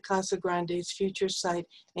avoided the Casa Grande's future site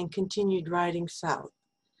and continued riding south.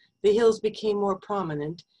 The hills became more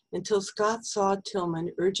prominent until Scott saw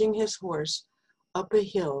Tillman urging his horse up a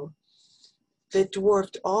hill that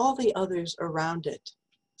dwarfed all the others around it.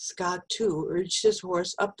 Scott, too, urged his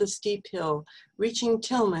horse up the steep hill, reaching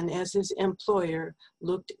Tillman as his employer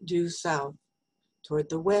looked due south. Toward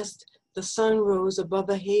the west, the sun rose above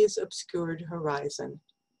a haze-obscured horizon.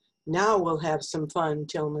 "Now we'll have some fun,"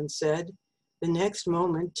 Tillman said. The next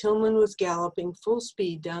moment, Tillman was galloping full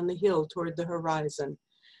speed down the hill toward the horizon.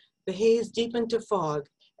 The haze deepened to fog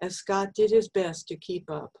as Scott did his best to keep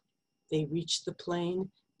up. They reached the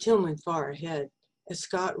plain, Tillman far ahead. As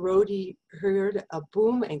Scott rode, he heard a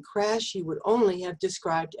boom and crash he would only have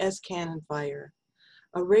described as cannon fire.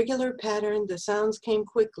 A regular pattern, the sounds came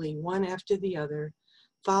quickly, one after the other,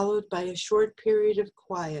 followed by a short period of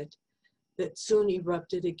quiet that soon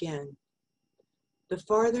erupted again. The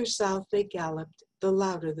farther south they galloped, the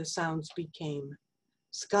louder the sounds became.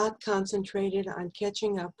 Scott concentrated on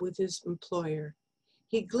catching up with his employer.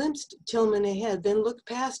 He glimpsed Tillman ahead, then looked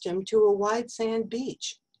past him to a wide sand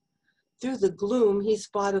beach. Through the gloom, he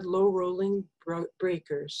spotted low-rolling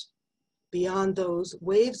breakers. Beyond those,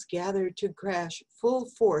 waves gathered to crash full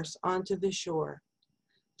force onto the shore.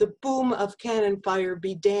 The boom of cannon fire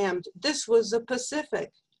be damned. This was the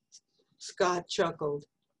Pacific. Scott chuckled.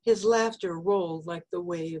 His laughter rolled like the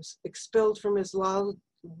waves, expelled from his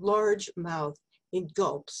large mouth in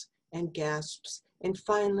gulps and gasps, and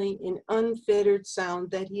finally in unfettered sound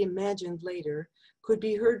that he imagined later could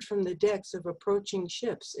be heard from the decks of approaching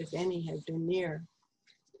ships if any had been near.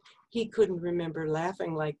 He couldn't remember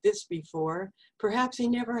laughing like this before. Perhaps he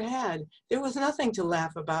never had. There was nothing to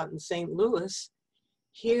laugh about in St. Louis.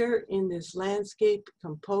 Here in this landscape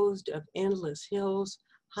composed of endless hills,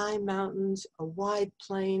 high mountains, a wide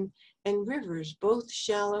plain, and rivers both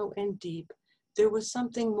shallow and deep, there was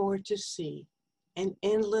something more to see, an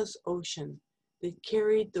endless ocean that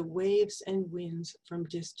carried the waves and winds from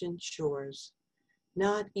distant shores.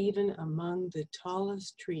 Not even among the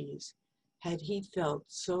tallest trees had he felt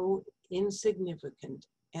so insignificant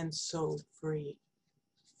and so free.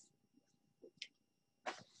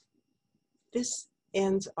 This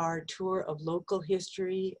ends our tour of local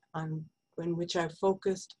history in which I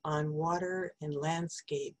focused on water and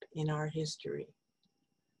landscape in our history.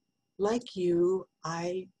 Like you,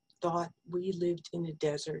 I thought we lived in a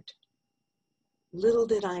desert. Little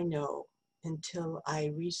did I know until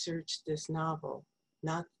I researched this novel,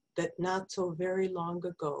 not so very long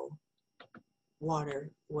ago, water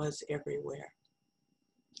was everywhere.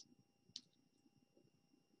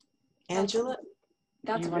 Angela?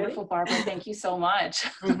 That's wonderful, Barbara. Thank you so much.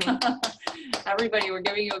 Everybody, we're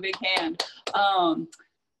giving you a big hand.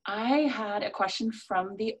 I had a question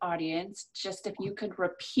from the audience, just if you could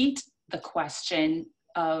repeat the question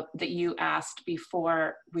that you asked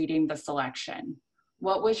before reading the selection.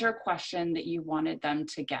 What was your question that you wanted them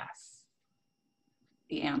to guess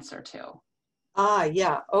the answer to?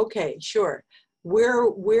 Yeah, okay, sure.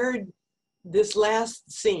 Where this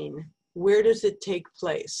last scene, where does it take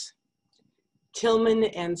place? Tillman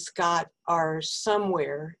and Scott are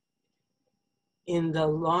somewhere in the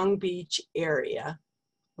Long Beach area.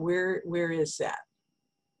 Where is that?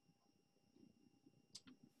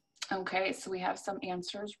 Okay, so we have some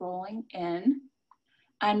answers rolling in.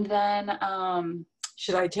 And then...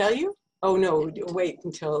 should I tell you? Oh no, wait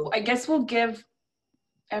until... I guess we'll give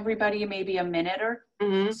everybody maybe a minute or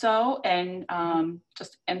so, and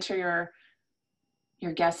just enter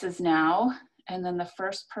your guesses now. And then the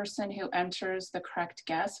first person who enters the correct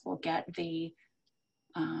guess will get the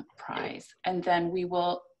prize. And then we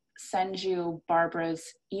will send you Barbara's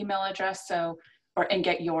email address and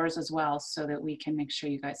get yours as well, so that we can make sure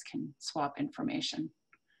you guys can swap information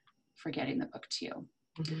for getting the book to you.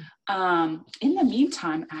 In the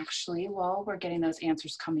meantime, actually, while we're getting those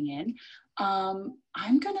answers coming in,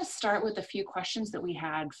 I'm gonna start with a few questions that we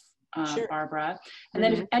had, sure. Barbara. And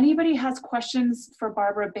then if anybody has questions for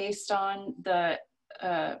Barbara based on the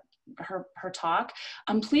her talk,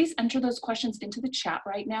 please enter those questions into the chat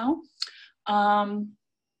right now.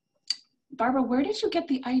 Barbara, where did you get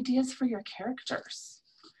the ideas for your characters?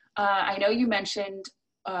 I know you mentioned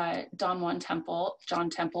John Temple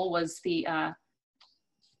was the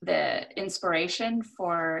inspiration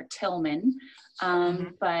for Tillman,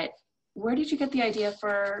 but where did you get the idea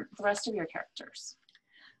for the rest of your characters?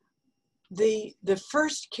 The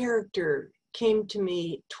first character came to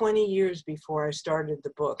me 20 years before I started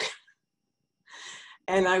the book.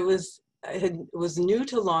 And I was new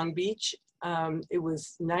to Long Beach. It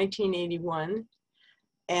was 1981.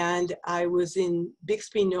 And I was in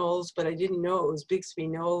Bixby Knolls, but I didn't know it was Bixby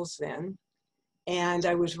Knolls then. And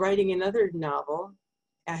I was writing another novel.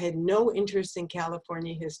 I had no interest in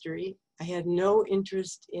California history. I had no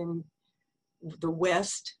interest in the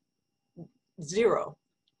West, zero.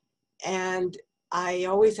 And I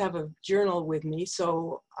always have a journal with me,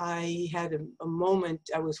 so I had a moment.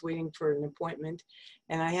 I was waiting for an appointment,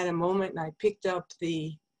 and I had a moment, and I picked up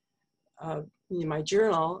my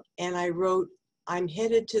journal, and I wrote, "I'm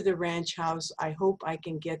headed to the ranch house. I hope I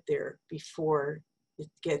can get there before it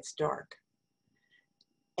gets dark."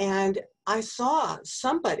 And I saw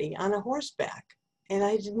somebody on a horseback, and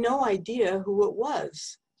I had no idea who it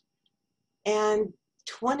was. And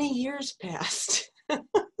 20 years passed.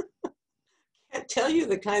 Can't tell you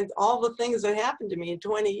all the things that happened to me in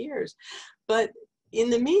 20 years. But in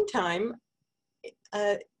the meantime,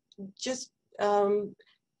 just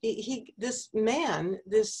this man,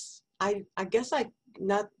 I guess I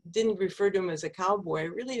didn't refer to him as a cowboy. I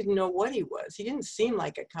really didn't know what he was. He didn't seem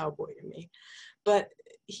like a cowboy to me, but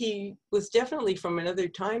he was definitely from another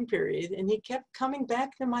time period, and he kept coming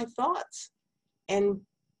back to my thoughts. And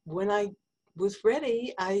when I was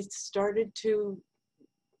ready, I started to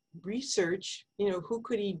research, who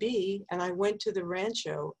could he be? And I went to the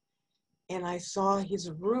rancho and I saw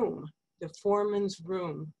his room, the foreman's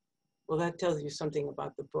room. Well, that tells you something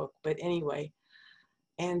about the book, but anyway.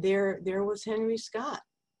 And there was Henry Scott.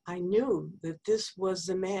 I knew that this was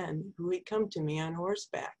the man who had come to me on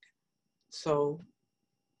horseback. So,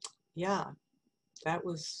 yeah, that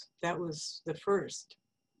was the first.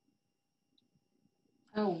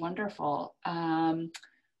 Oh, wonderful.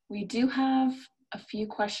 We do have a few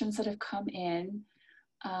questions that have come in.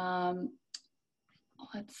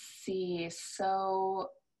 Let's see. So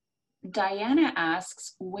Diana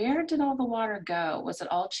asks, where did all the water go? Was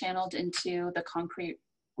it all channeled into the concrete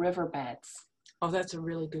riverbeds? Oh, that's a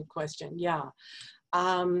really good question. Yeah.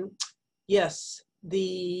 Yes,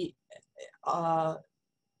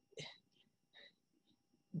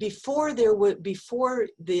 before the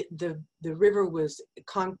river was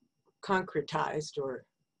concretized, or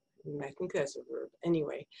I think that's a verb.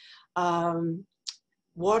 Anyway,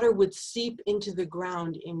 water would seep into the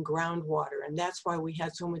ground in groundwater, and that's why we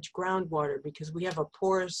had so much groundwater, because we have a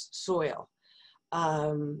porous soil.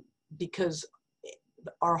 Because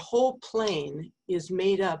our whole plain is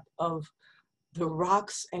made up of the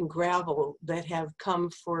rocks and gravel that have come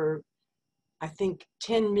for, I think,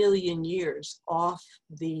 10 million years off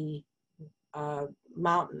the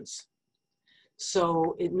mountains.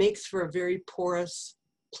 So it makes for a very porous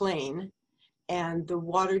plain, and the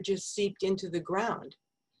water just seeped into the ground.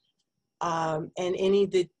 And any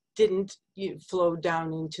that didn't flow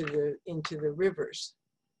down into the rivers.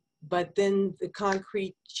 But then the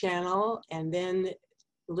concrete channel, and then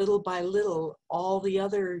little by little, all the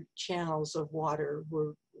other channels of water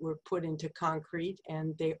were put into concrete,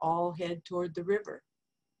 and they all head toward the river.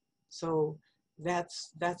 So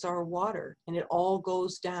that's our water, and it all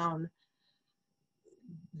goes down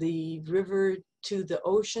the river to the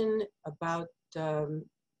ocean about,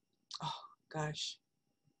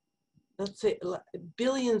 let's say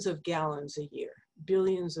billions of gallons a year,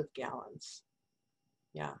 billions of gallons.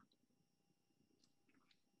 Yeah.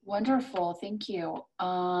 Wonderful, thank you.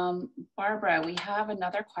 Barbara, we have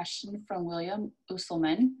another question from William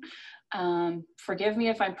Usselman. Forgive me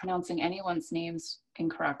if I'm pronouncing anyone's names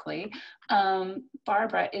incorrectly.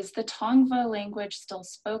 Barbara, is the Tongva language still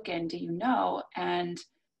spoken, do you know? And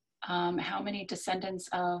how many descendants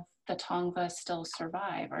of the Tongva still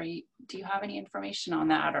survive? Do you have any information on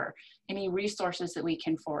that, or any resources that we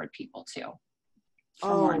can forward people to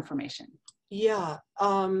for more information? Yeah,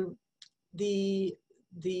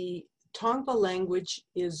 the Tongva language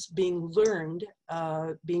is being learned,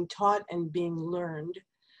 being taught and being learned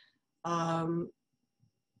by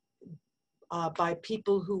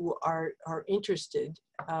people who are interested.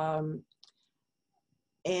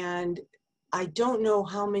 And I don't know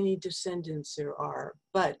how many descendants there are,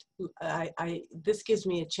 but this gives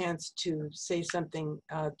me a chance to say something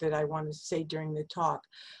that I want to say during the talk.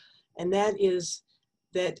 And that is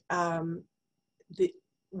that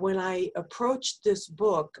when I approached this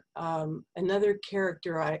book, another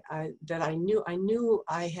character that I knew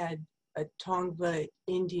I had a Tongva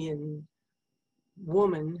Indian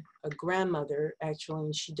woman, a grandmother actually,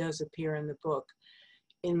 and she does appear in the book,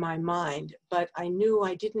 in my mind, but I knew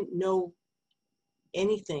I didn't know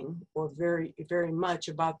anything or very, very much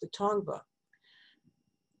about the Tongva.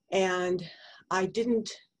 And I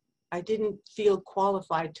didn't feel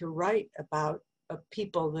qualified to write about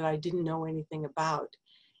people that I didn't know anything about.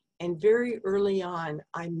 And very early on,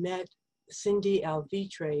 I met Cindy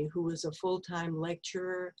Alvitre, who was a full-time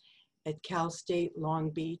lecturer at Cal State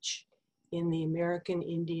Long Beach in the American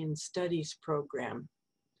Indian Studies program.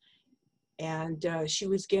 And she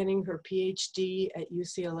was getting her PhD at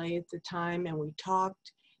UCLA at the time, and we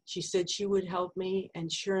talked. She said she would help me,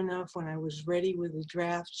 and sure enough, when I was ready with the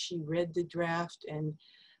draft, she read the draft and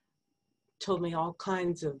told me all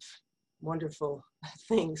kinds of wonderful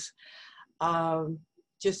things.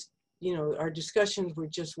 Just, you know, our discussions were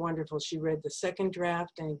just wonderful. She read the second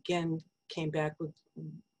draft and again came back with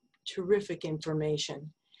terrific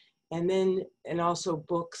information. And also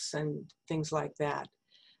books and things like that.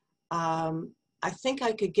 I think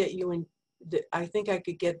I could get you in, I think I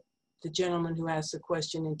could get the gentleman who asked the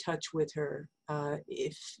question in touch with her.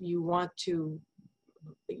 If you want to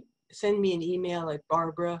send me an email at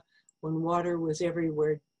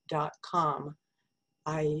barbara.whenwaterwaseverywhere.com,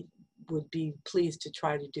 I would be pleased to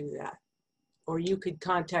try to do that. Or you could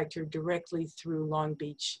contact her directly through Long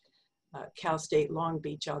Beach, Cal State Long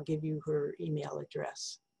Beach. I'll give you her email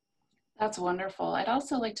address. That's wonderful. I'd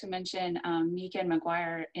also like to mention Megan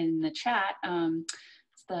McGuire in the chat.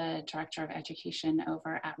 Is the Director of Education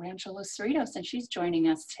over at Rancho Los Cerritos, and she's joining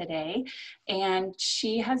us today. And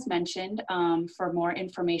she has mentioned for more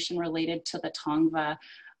information related to the Tongva,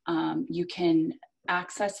 you can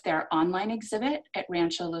access their online exhibit at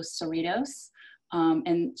Rancho Los Cerritos.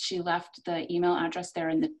 And she left the email address there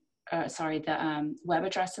in the, web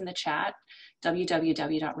address in the chat,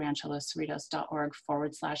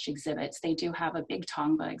 www.rancholoscerritos.org/exhibits. They do have a big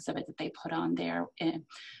Tongva exhibit that they put on there. And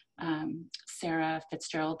Sarah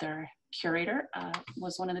Fitzgerald, their curator,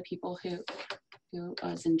 was one of the people who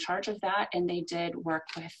was in charge of that, and they did work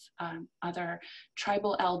with other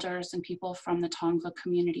tribal elders and people from the Tongva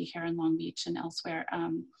community here in Long Beach and elsewhere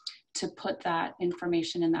to put that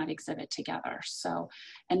information in that exhibit together. So,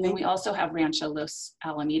 and then we also have Rancho Los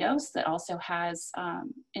Alamitos that also has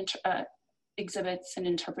exhibits and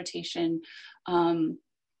interpretation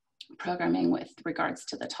programming with regards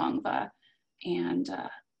to the Tongva. And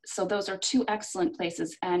so those are two excellent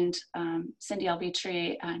places. And Cindy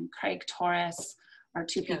Alvitri and Craig Torres are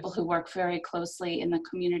two people who work very closely in the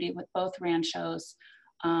community with both ranchos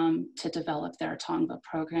to develop their Tongva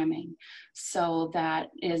programming. So that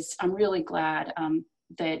is, I'm really glad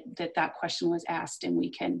that question was asked, and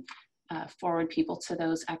we can forward people to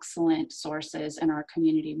those excellent sources in our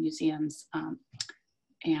community museums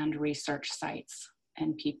and research sites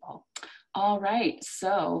and people. All right,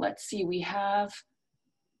 so let's see, we have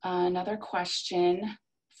another question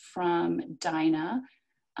from Dinah.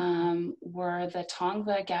 Were the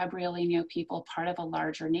Tongva Gabrielino people part of a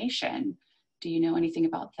larger nation? Do you know anything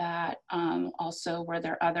about that? Also, were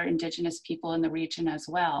there other indigenous people in the region as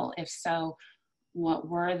well? If so, what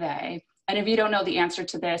were they? And if you don't know the answer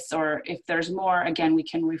to this, or if there's more, again, we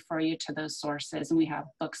can refer you to those sources, and we have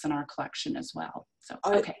books in our collection as well. So,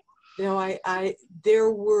 okay.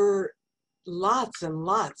 There were lots and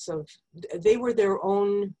lots of, they were their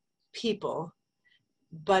own people,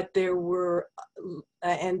 but there were,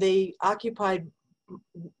 and they occupied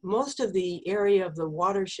most of the area of the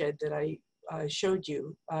watershed that I showed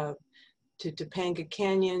you, to Topanga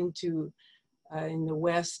Canyon, to in the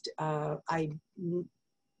west,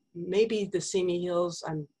 maybe the Simi Hills,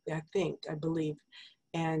 I believe,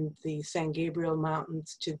 and the San Gabriel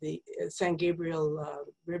Mountains to the San Gabriel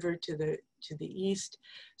River to the east.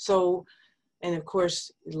 So, and of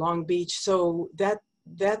course Long Beach. So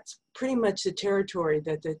that's pretty much the territory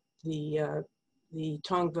that the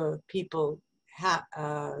Tongva people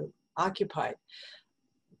occupied.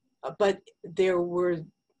 But there were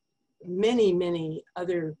many, many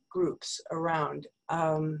other groups around.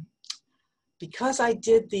 Because I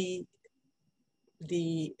did the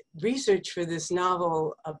research for this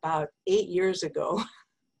novel about 8 years ago,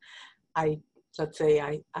 let's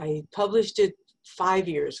say I published it 5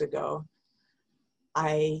 years ago.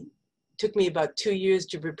 It took me about 2 years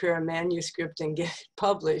to prepare a manuscript and get it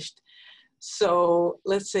published. So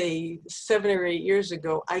let's say 7 or 8 years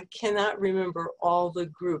ago, I cannot remember all the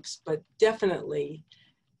groups, but definitely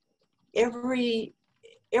every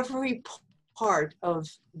part of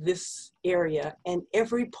this area and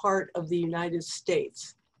every part of the United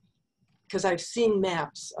States, because I've seen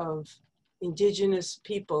maps of indigenous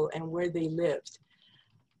people and where they lived.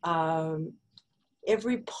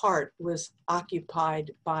 Every part was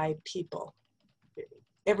occupied by people,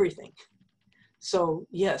 everything. So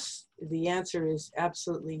yes, the answer is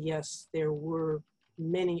absolutely yes. There were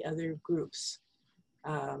many other groups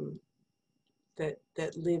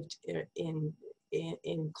that lived in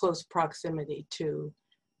close proximity to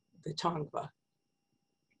the Tongva.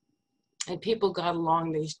 And people got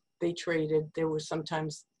along, they traded. There were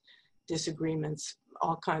sometimes disagreements,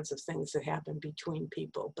 all kinds of things that happened between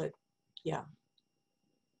people, but yeah.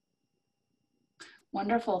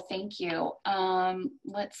 Wonderful, thank you.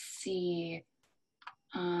 Let's see.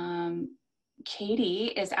 Katie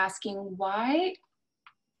is asking, why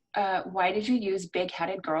did you use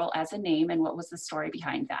Big-Headed Girl as a name, and what was the story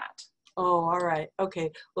behind that? Oh, all right.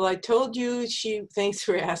 Okay. Well, I told you thanks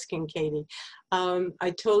for asking, Katie.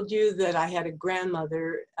 I told you that I had a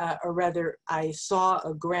grandmother, or rather, I saw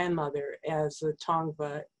a grandmother as a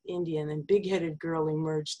Tongva Indian, and Big-Headed Girl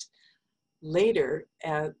emerged later,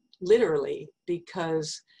 literally,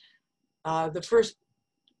 because the first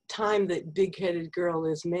time that Big-Headed Girl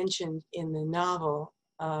is mentioned in the novel,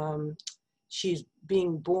 she's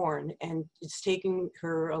being born, and it's taking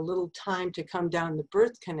her a little time to come down the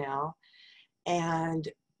birth canal, and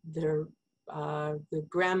the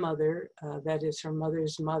grandmother, that is her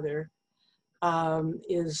mother's mother,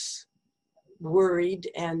 is worried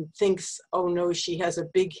and thinks, oh no, she has a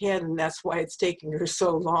big head and that's why it's taking her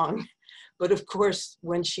so long. But of course,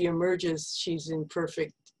 when she emerges, she's in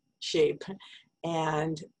perfect shape.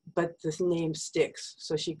 But the name sticks,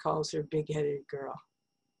 so she calls her big-headed girl.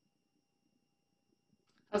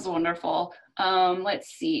 That's wonderful. Let's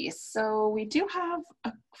see. So we do have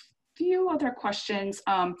a few other questions.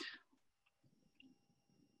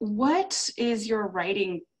 What is your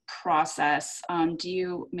writing process? Do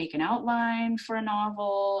you make an outline for a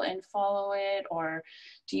novel and follow it, or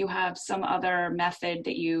do you have some other method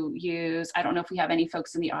that you use? I don't know if we have any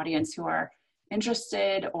folks in the audience who are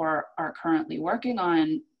interested or are currently working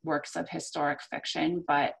on works of historic fiction,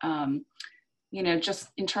 but you know,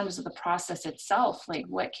 just in terms of the process itself, like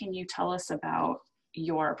what can you tell us about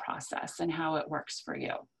your process and how it works for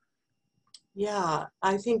you? Yeah,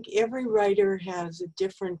 I think every writer has a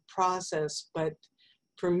different process, but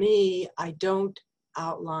for me, I don't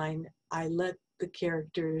outline. I let the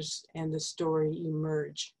characters and the story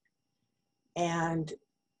emerge. And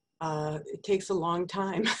it takes a long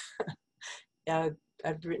time. I've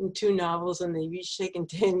written 2 novels and they've each taken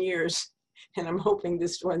 10 years. And I'm hoping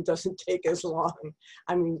this one doesn't take as long.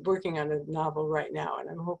 I'm working on a novel right now and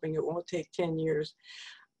I'm hoping it won't take 10 years.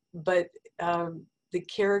 But the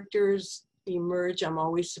characters emerge. I'm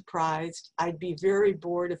always surprised. I'd be very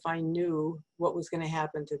bored if I knew what was going to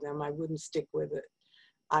happen to them. I wouldn't stick with it.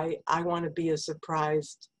 I want to be as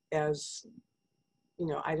surprised as, you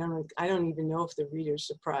know, I don't even know if the reader's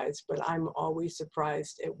surprised, but I'm always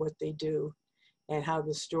surprised at what they do and how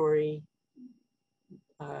the story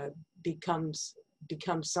becomes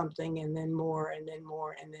something, and then more, and then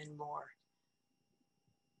more, and then more.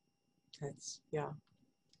 That's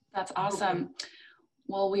awesome.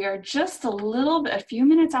 Well, we are just a few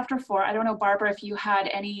minutes after 4. I don't know, Barbara, if you had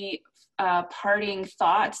any parting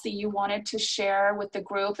thoughts that you wanted to share with the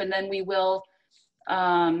group, and then we will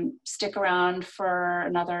stick around for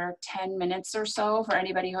another 10 minutes or so for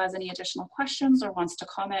anybody who has any additional questions or wants to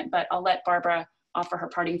comment, but I'll let Barbara offer her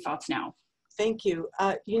parting thoughts now. Thank you.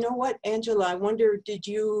 You know what, Angela, I wonder,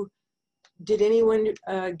 did anyone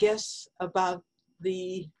guess about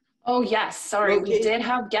the... Oh yes, sorry, we did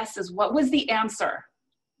have guesses. What was the answer?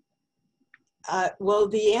 Well,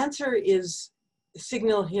 the answer is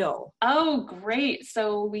Signal Hill. Oh, great.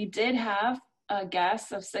 So we did have a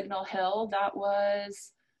guess of Signal Hill. That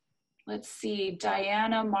was, let's see,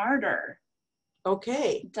 Diana Martyr.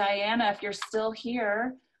 Okay. Diana, if you're still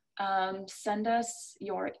here, send us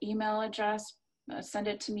your email address. Send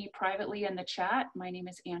it to me privately in the chat. My name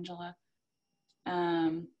is Angela.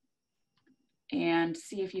 And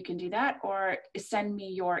see if you can do that, or send me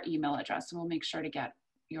your email address and we'll make sure to get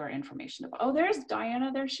your information. Oh, there's Diana,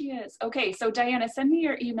 there she is. Okay, so Diana, send me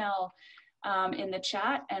your email in the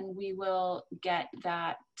chat and we will get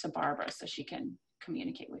that to Barbara so she can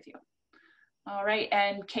communicate with you. All right,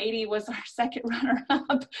 and Katie was our second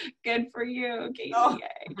runner-up. Good for you, Katie.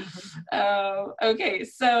 Oh. Okay,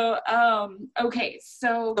 so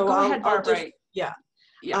go ahead, Barbara. Yeah.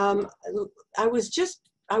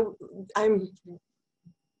 I'm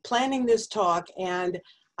planning this talk and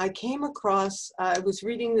I came across, I was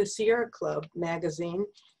reading the Sierra Club magazine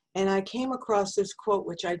and I came across this quote,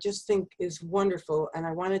 which I just think is wonderful, and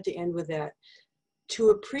I wanted to end with that. To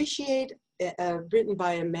appreciate, written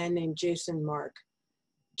by a man named Jason Mark,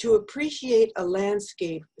 to appreciate a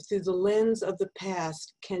landscape through the lens of the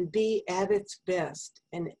past can be at its best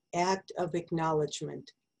an act of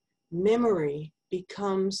acknowledgement. Memory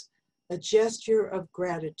becomes a gesture of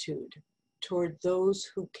gratitude toward those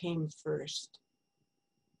who came first.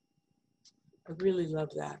 I really love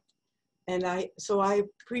that. And so I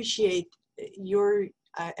appreciate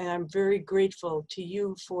and I'm very grateful to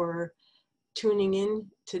you for tuning in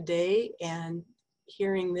today and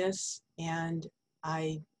hearing this. And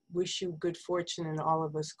I wish you good fortune and all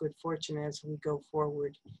of us good fortune as we go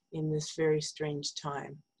forward in this very strange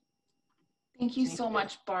time. Thank you so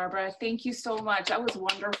much, Barbara. Thank you so much. That was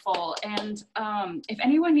wonderful. And if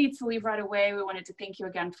anyone needs to leave right away, we wanted to thank you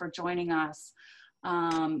again for joining us.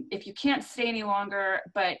 If you can't stay any longer,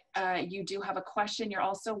 but you do have a question, you're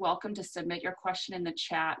also welcome to submit your question in the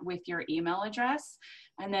chat with your email address.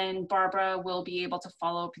 And then Barbara will be able to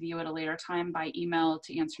follow up with you at a later time by email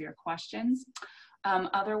to answer your questions.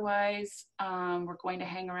 Otherwise, we're going to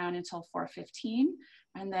hang around until 4:15.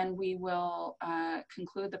 And then we will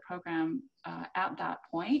conclude the program at that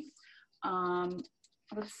point.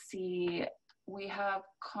 Let's see, we have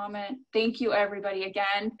comment. Thank you, everybody,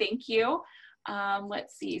 again, thank you.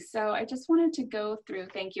 Let's see, so I just wanted to go through,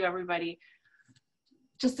 thank you, everybody.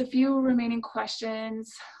 Just a few remaining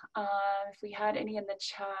questions. If we had any in the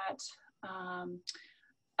chat.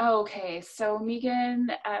 Okay, so Megan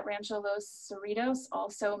at Rancho Los Cerritos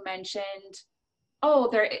also mentioned,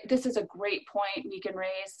 oh, this is a great point Megan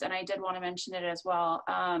raised, and I did want to mention it as well.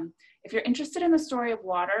 If you're interested in the story of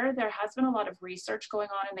water, there has been a lot of research going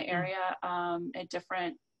on in the area at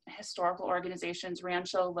different historical organizations.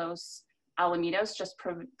 Rancho Los Alamitos just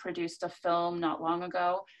produced a film not long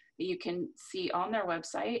ago that you can see on their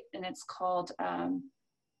website, and it's called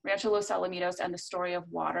Rancho Los Alamitos and the Story of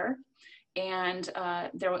Water. And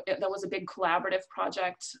there was a big collaborative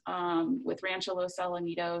project with Rancho Los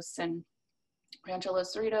Alamitos and Rancho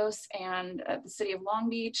Los Cerritos and the city of Long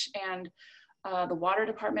Beach and the water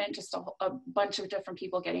department, just a bunch of different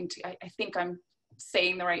people getting to, I think I'm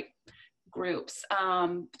saying the right groups.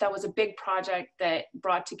 That was a big project that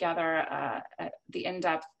brought together the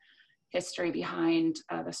in-depth history behind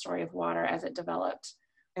the story of water as it developed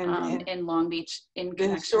in Long Beach in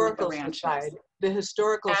connection with the ranches. The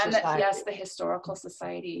Historical Society. Yes, the Historical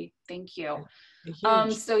Society. Thank you.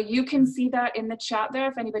 So you can see that in the chat there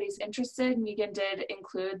if anybody's interested. Megan did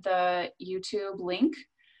include the YouTube link.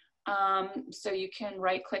 So you can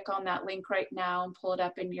right click on that link right now and pull it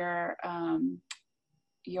up in your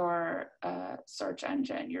search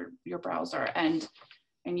engine, your browser, and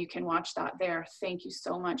you can watch that there. Thank you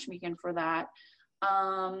so much, Megan, for that.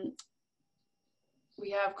 We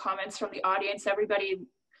have comments from the audience. Everybody,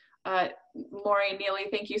 Maureen Neely,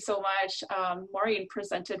 thank you so much. Maureen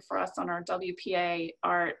presented for us on our WPA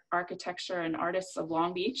Art, Architecture, and Artists of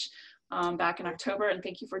Long Beach back in October, and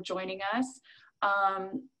thank you for joining us.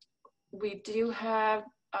 We do have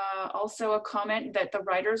also a comment that the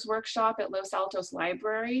Writers Workshop at Los Altos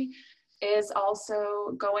Library is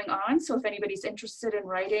also going on. So if anybody's interested in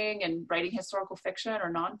writing and writing historical fiction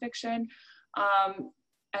or nonfiction,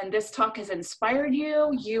 and this talk has inspired you,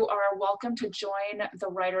 you are welcome to join the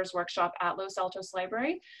Writers Workshop at Los Altos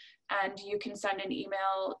Library. And you can send an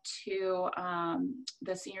email to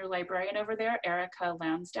the senior librarian over there, Erica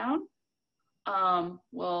Lansdowne.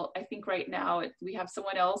 Well, I think right now we have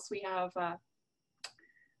someone else. We have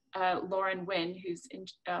Lauren Wynn, who's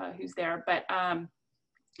there, but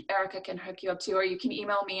Erica can hook you up too, or you can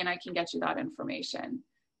email me and I can get you that information.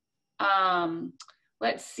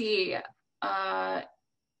 Let's see.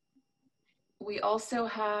 We also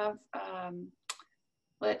have,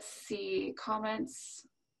 let's see, comments.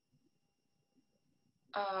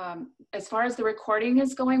 As far as the recording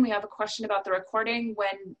is going, we have a question about the recording.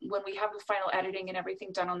 When we have the final editing and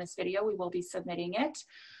everything done on this video, we will be submitting it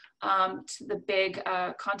to the big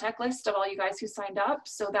contact list of all you guys who signed up.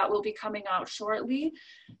 So that will be coming out shortly.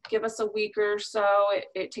 Give us a week or so.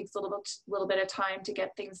 It takes a little bit of time to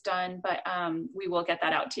get things done, but we will get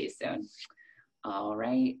that out to you soon. All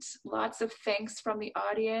right, lots of thanks from the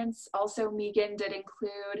audience. Also, Megan did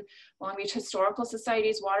include Long Beach Historical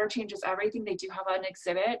Society's Water Changes Everything. They do have an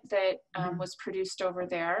exhibit that was produced over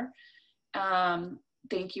there.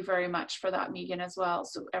 Thank you very much for that, Megan, as well.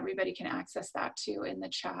 So everybody can access that too in the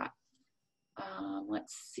chat.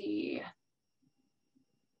 Let's see.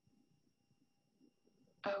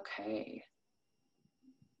 Okay.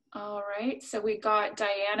 All right, so we got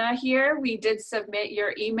Diana here. We did submit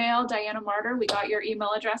your email, Diana Martyr. We got your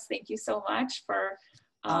email address. Thank you so much for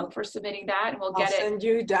submitting that, and we'll get it. I'll send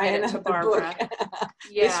you, Diana, to Barbara. the book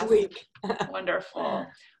Yes. this week. Wonderful.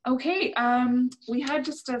 Okay, we had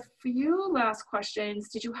just a few last questions.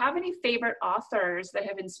 Did you have any favorite authors that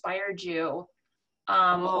have inspired you,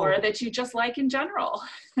 or that you just like in general?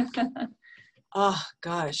 Oh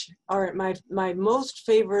gosh! All right, my most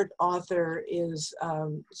favorite author is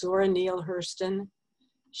Zora Neale Hurston.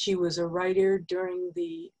 She was a writer during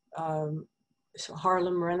the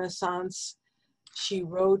Harlem Renaissance. She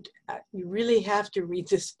wrote. You really have to read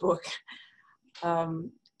this book.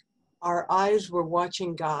 Our eyes were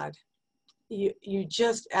watching God. You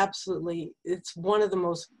just absolutely. It's one of the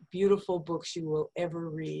most beautiful books you will ever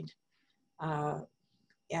read.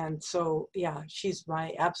 And so, yeah, she's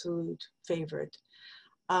my absolute favorite.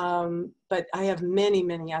 But I have many.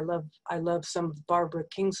 I love some of Barbara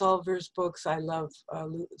Kingsolver's books. I love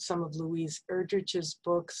some of Louise Erdrich's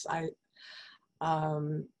books.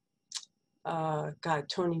 God,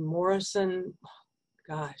 Toni Morrison.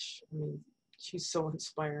 Gosh, I mean, she's so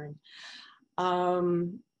inspiring.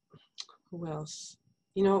 Who else?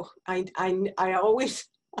 You know, I always.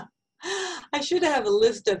 I should have a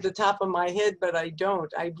list at the top of my head, but I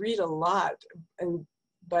don't. I read a lot,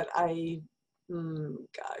 but gosh,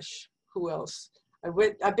 who else?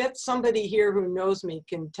 I bet somebody here who knows me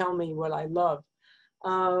can tell me what I love.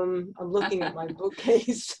 I'm looking at my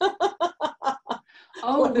bookcase.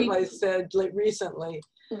 What have I said recently?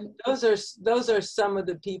 Those are some of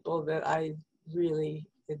the people that I really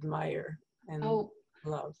admire and Oh,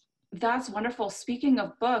 love. that's wonderful. Speaking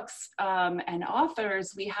of books and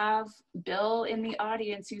authors, we have Bill in the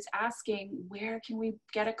audience who's asking, where can we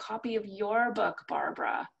get a copy of your book,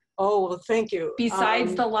 Barbara? Oh, well, thank you.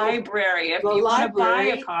 Besides the library, if the you want to buy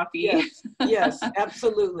library, a copy. yes, yes,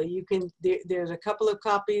 absolutely. You can. There's a couple of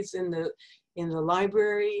copies in the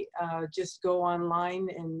library. Just go online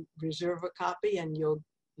and reserve a copy, and you'll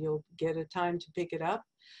get a time to pick it up.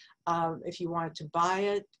 If you want to buy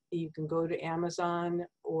it, you can go to Amazon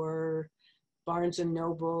or Barnes and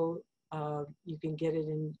Noble. You can get it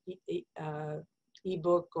in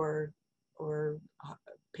ebook or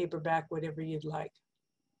paperback, whatever you'd like.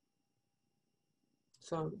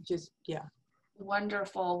 So just, yeah.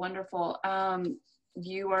 Wonderful, wonderful.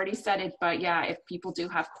 You already said it, but yeah, if people do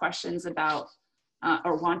have questions about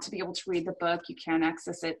or want to be able to read the book, you can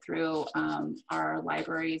access it through our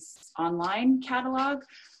library's online catalog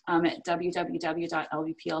at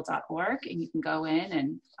www.lvpl.org, and you can go in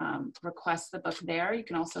and request the book there. You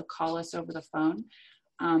can also call us over the phone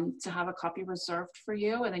to have a copy reserved for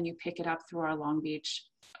you, and then you pick it up through our Long Beach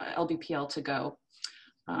LVPL to go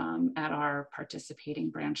at our participating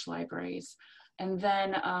branch libraries. And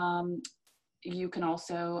then you can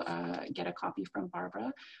also get a copy from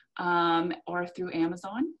Barbara or through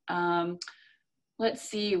Amazon. Let's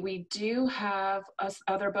see, we do have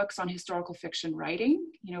other books on historical fiction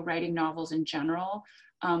writing, writing novels in general,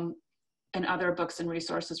 and other books and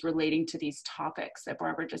resources relating to these topics that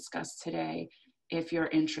Barbara discussed today, if you're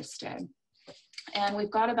interested. And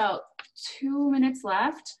we've got about 2 minutes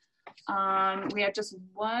left. We have just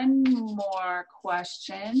one more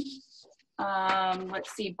question.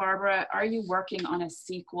 Let's see, Barbara, are you working on a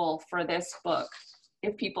sequel for this book,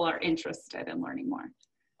 if people are interested in learning more?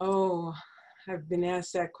 Oh, I've been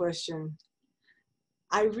asked that question.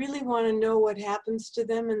 I really want to know what happens to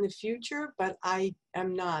them in the future, but I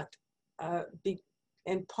am not.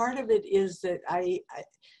 And part of it is that I'm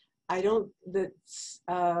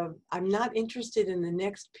not interested in the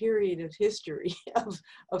next period of history of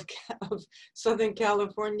Southern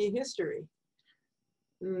California history.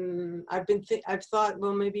 I've thought,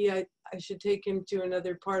 well, maybe I should take him to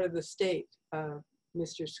another part of the state,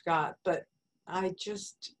 Mr. Scott, but I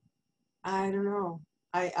don't know.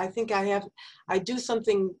 I think I do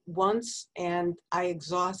something once and I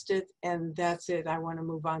exhaust it and that's it. I want to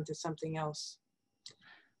move on to something else.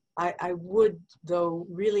 I would, though,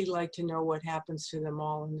 really like to know what happens to them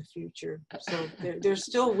all in the future. So they're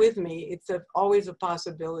still with me. It's always a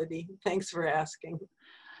possibility. Thanks for asking.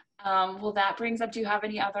 Well, that brings up, do you have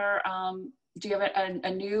any other, do you have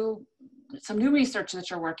some new research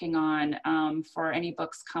that you're working on for any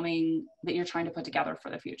books coming that you're trying to put together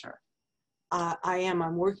for the future?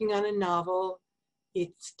 I'm working on a novel.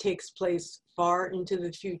 It takes place far into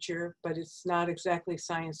the future, but it's not exactly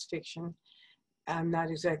science fiction. I'm not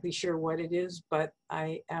exactly sure what it is, but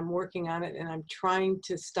I am working on it, and I'm trying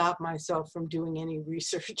to stop myself from doing any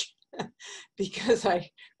research because I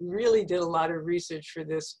really did a lot of research for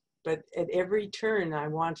this, but at every turn I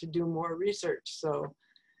want to do more research. So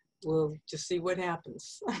we'll just see what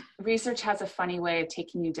happens. Research has a funny way of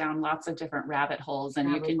taking you down lots of different rabbit holes,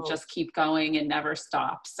 and you can just keep going and never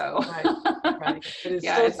stop. So right. But it's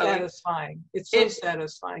so satisfying. It's so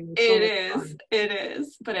satisfying. It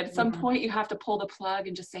is. But at some point you have to pull the plug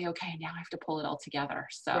and just say, okay, now I have to pull it all together.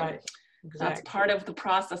 So that's part of the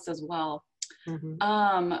process as well.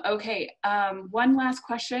 Okay, one last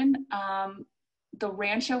question. The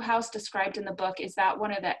Rancho house described in the book, is that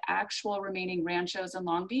one of the actual remaining ranchos in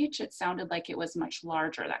Long Beach? It sounded like it was much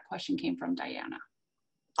larger. That question came from Diana.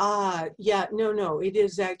 Yeah, no, it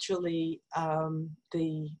is actually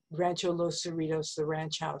the Rancho Los Cerritos, the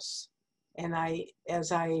ranch house. And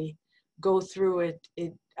as I go through it,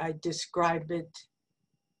 I describe it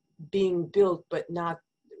being built, but not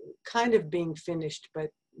kind of being finished,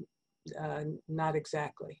 but not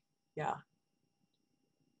exactly, yeah.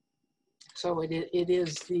 So it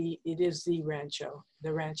is the rancho,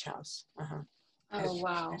 the ranch house. Oh,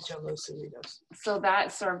 wow. Rancho Los Cerritos. So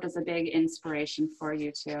that served as a big inspiration for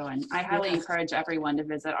you too. And I highly encourage everyone to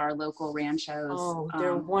visit our local ranchos. Oh,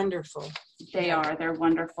 they're wonderful. They're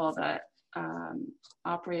wonderful. That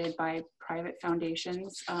operated by private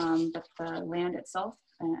foundations, but the land itself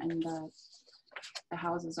and the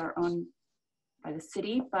houses are owned by the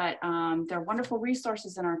city, but they're wonderful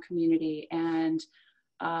resources in our community. And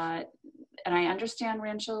I understand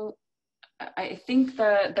Rancho, I think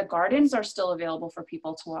the gardens are still available for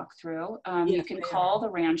people to walk through. You can call the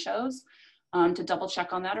ranchos to double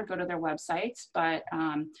check on that or go to their websites, but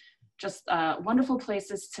just wonderful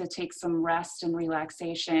places to take some rest and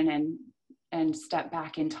relaxation and and step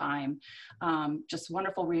back in time. Just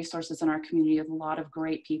wonderful resources in our community with a lot of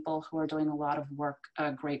great people who are doing a lot of work,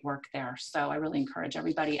 great work there. So I really encourage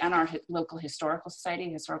everybody, and our local Historical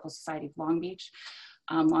Society of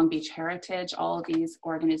Long Beach Heritage, all of these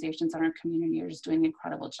organizations in our community are just doing an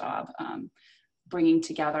incredible job bringing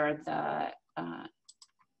together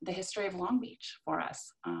the history of Long Beach for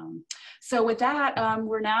us. So with that,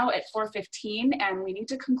 we're now at 4:15 and we need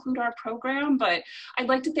to conclude our program, but I'd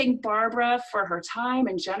like to thank Barbara for her time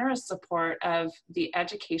and generous support of the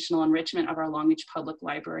educational enrichment of our Long Beach Public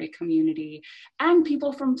Library community, and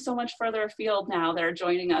people from so much further afield now that are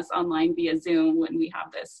joining us online via Zoom when we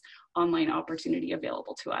have this online opportunity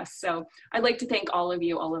available to us. So I'd like to thank all of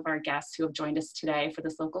you, all of our guests who have joined us today for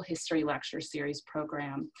this local history lecture series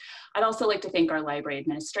program. I'd also like to thank our library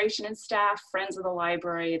administration and staff, friends of the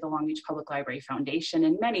library, the Long Beach Public Library Foundation,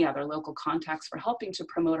 and many other local contacts for helping to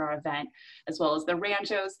promote our event, as well as the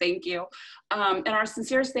Ranchos, thank you. And our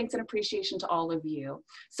sincerest thanks and appreciation to all of you.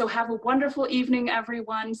 So have a wonderful evening,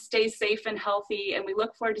 everyone. Stay safe and healthy, and we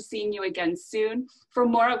look forward to seeing you again soon for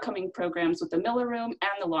more upcoming programs with the Miller Room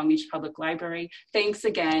and the Long Beach Public Library. Thanks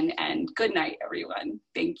again, and good night, everyone.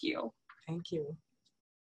 Thank you. Thank you.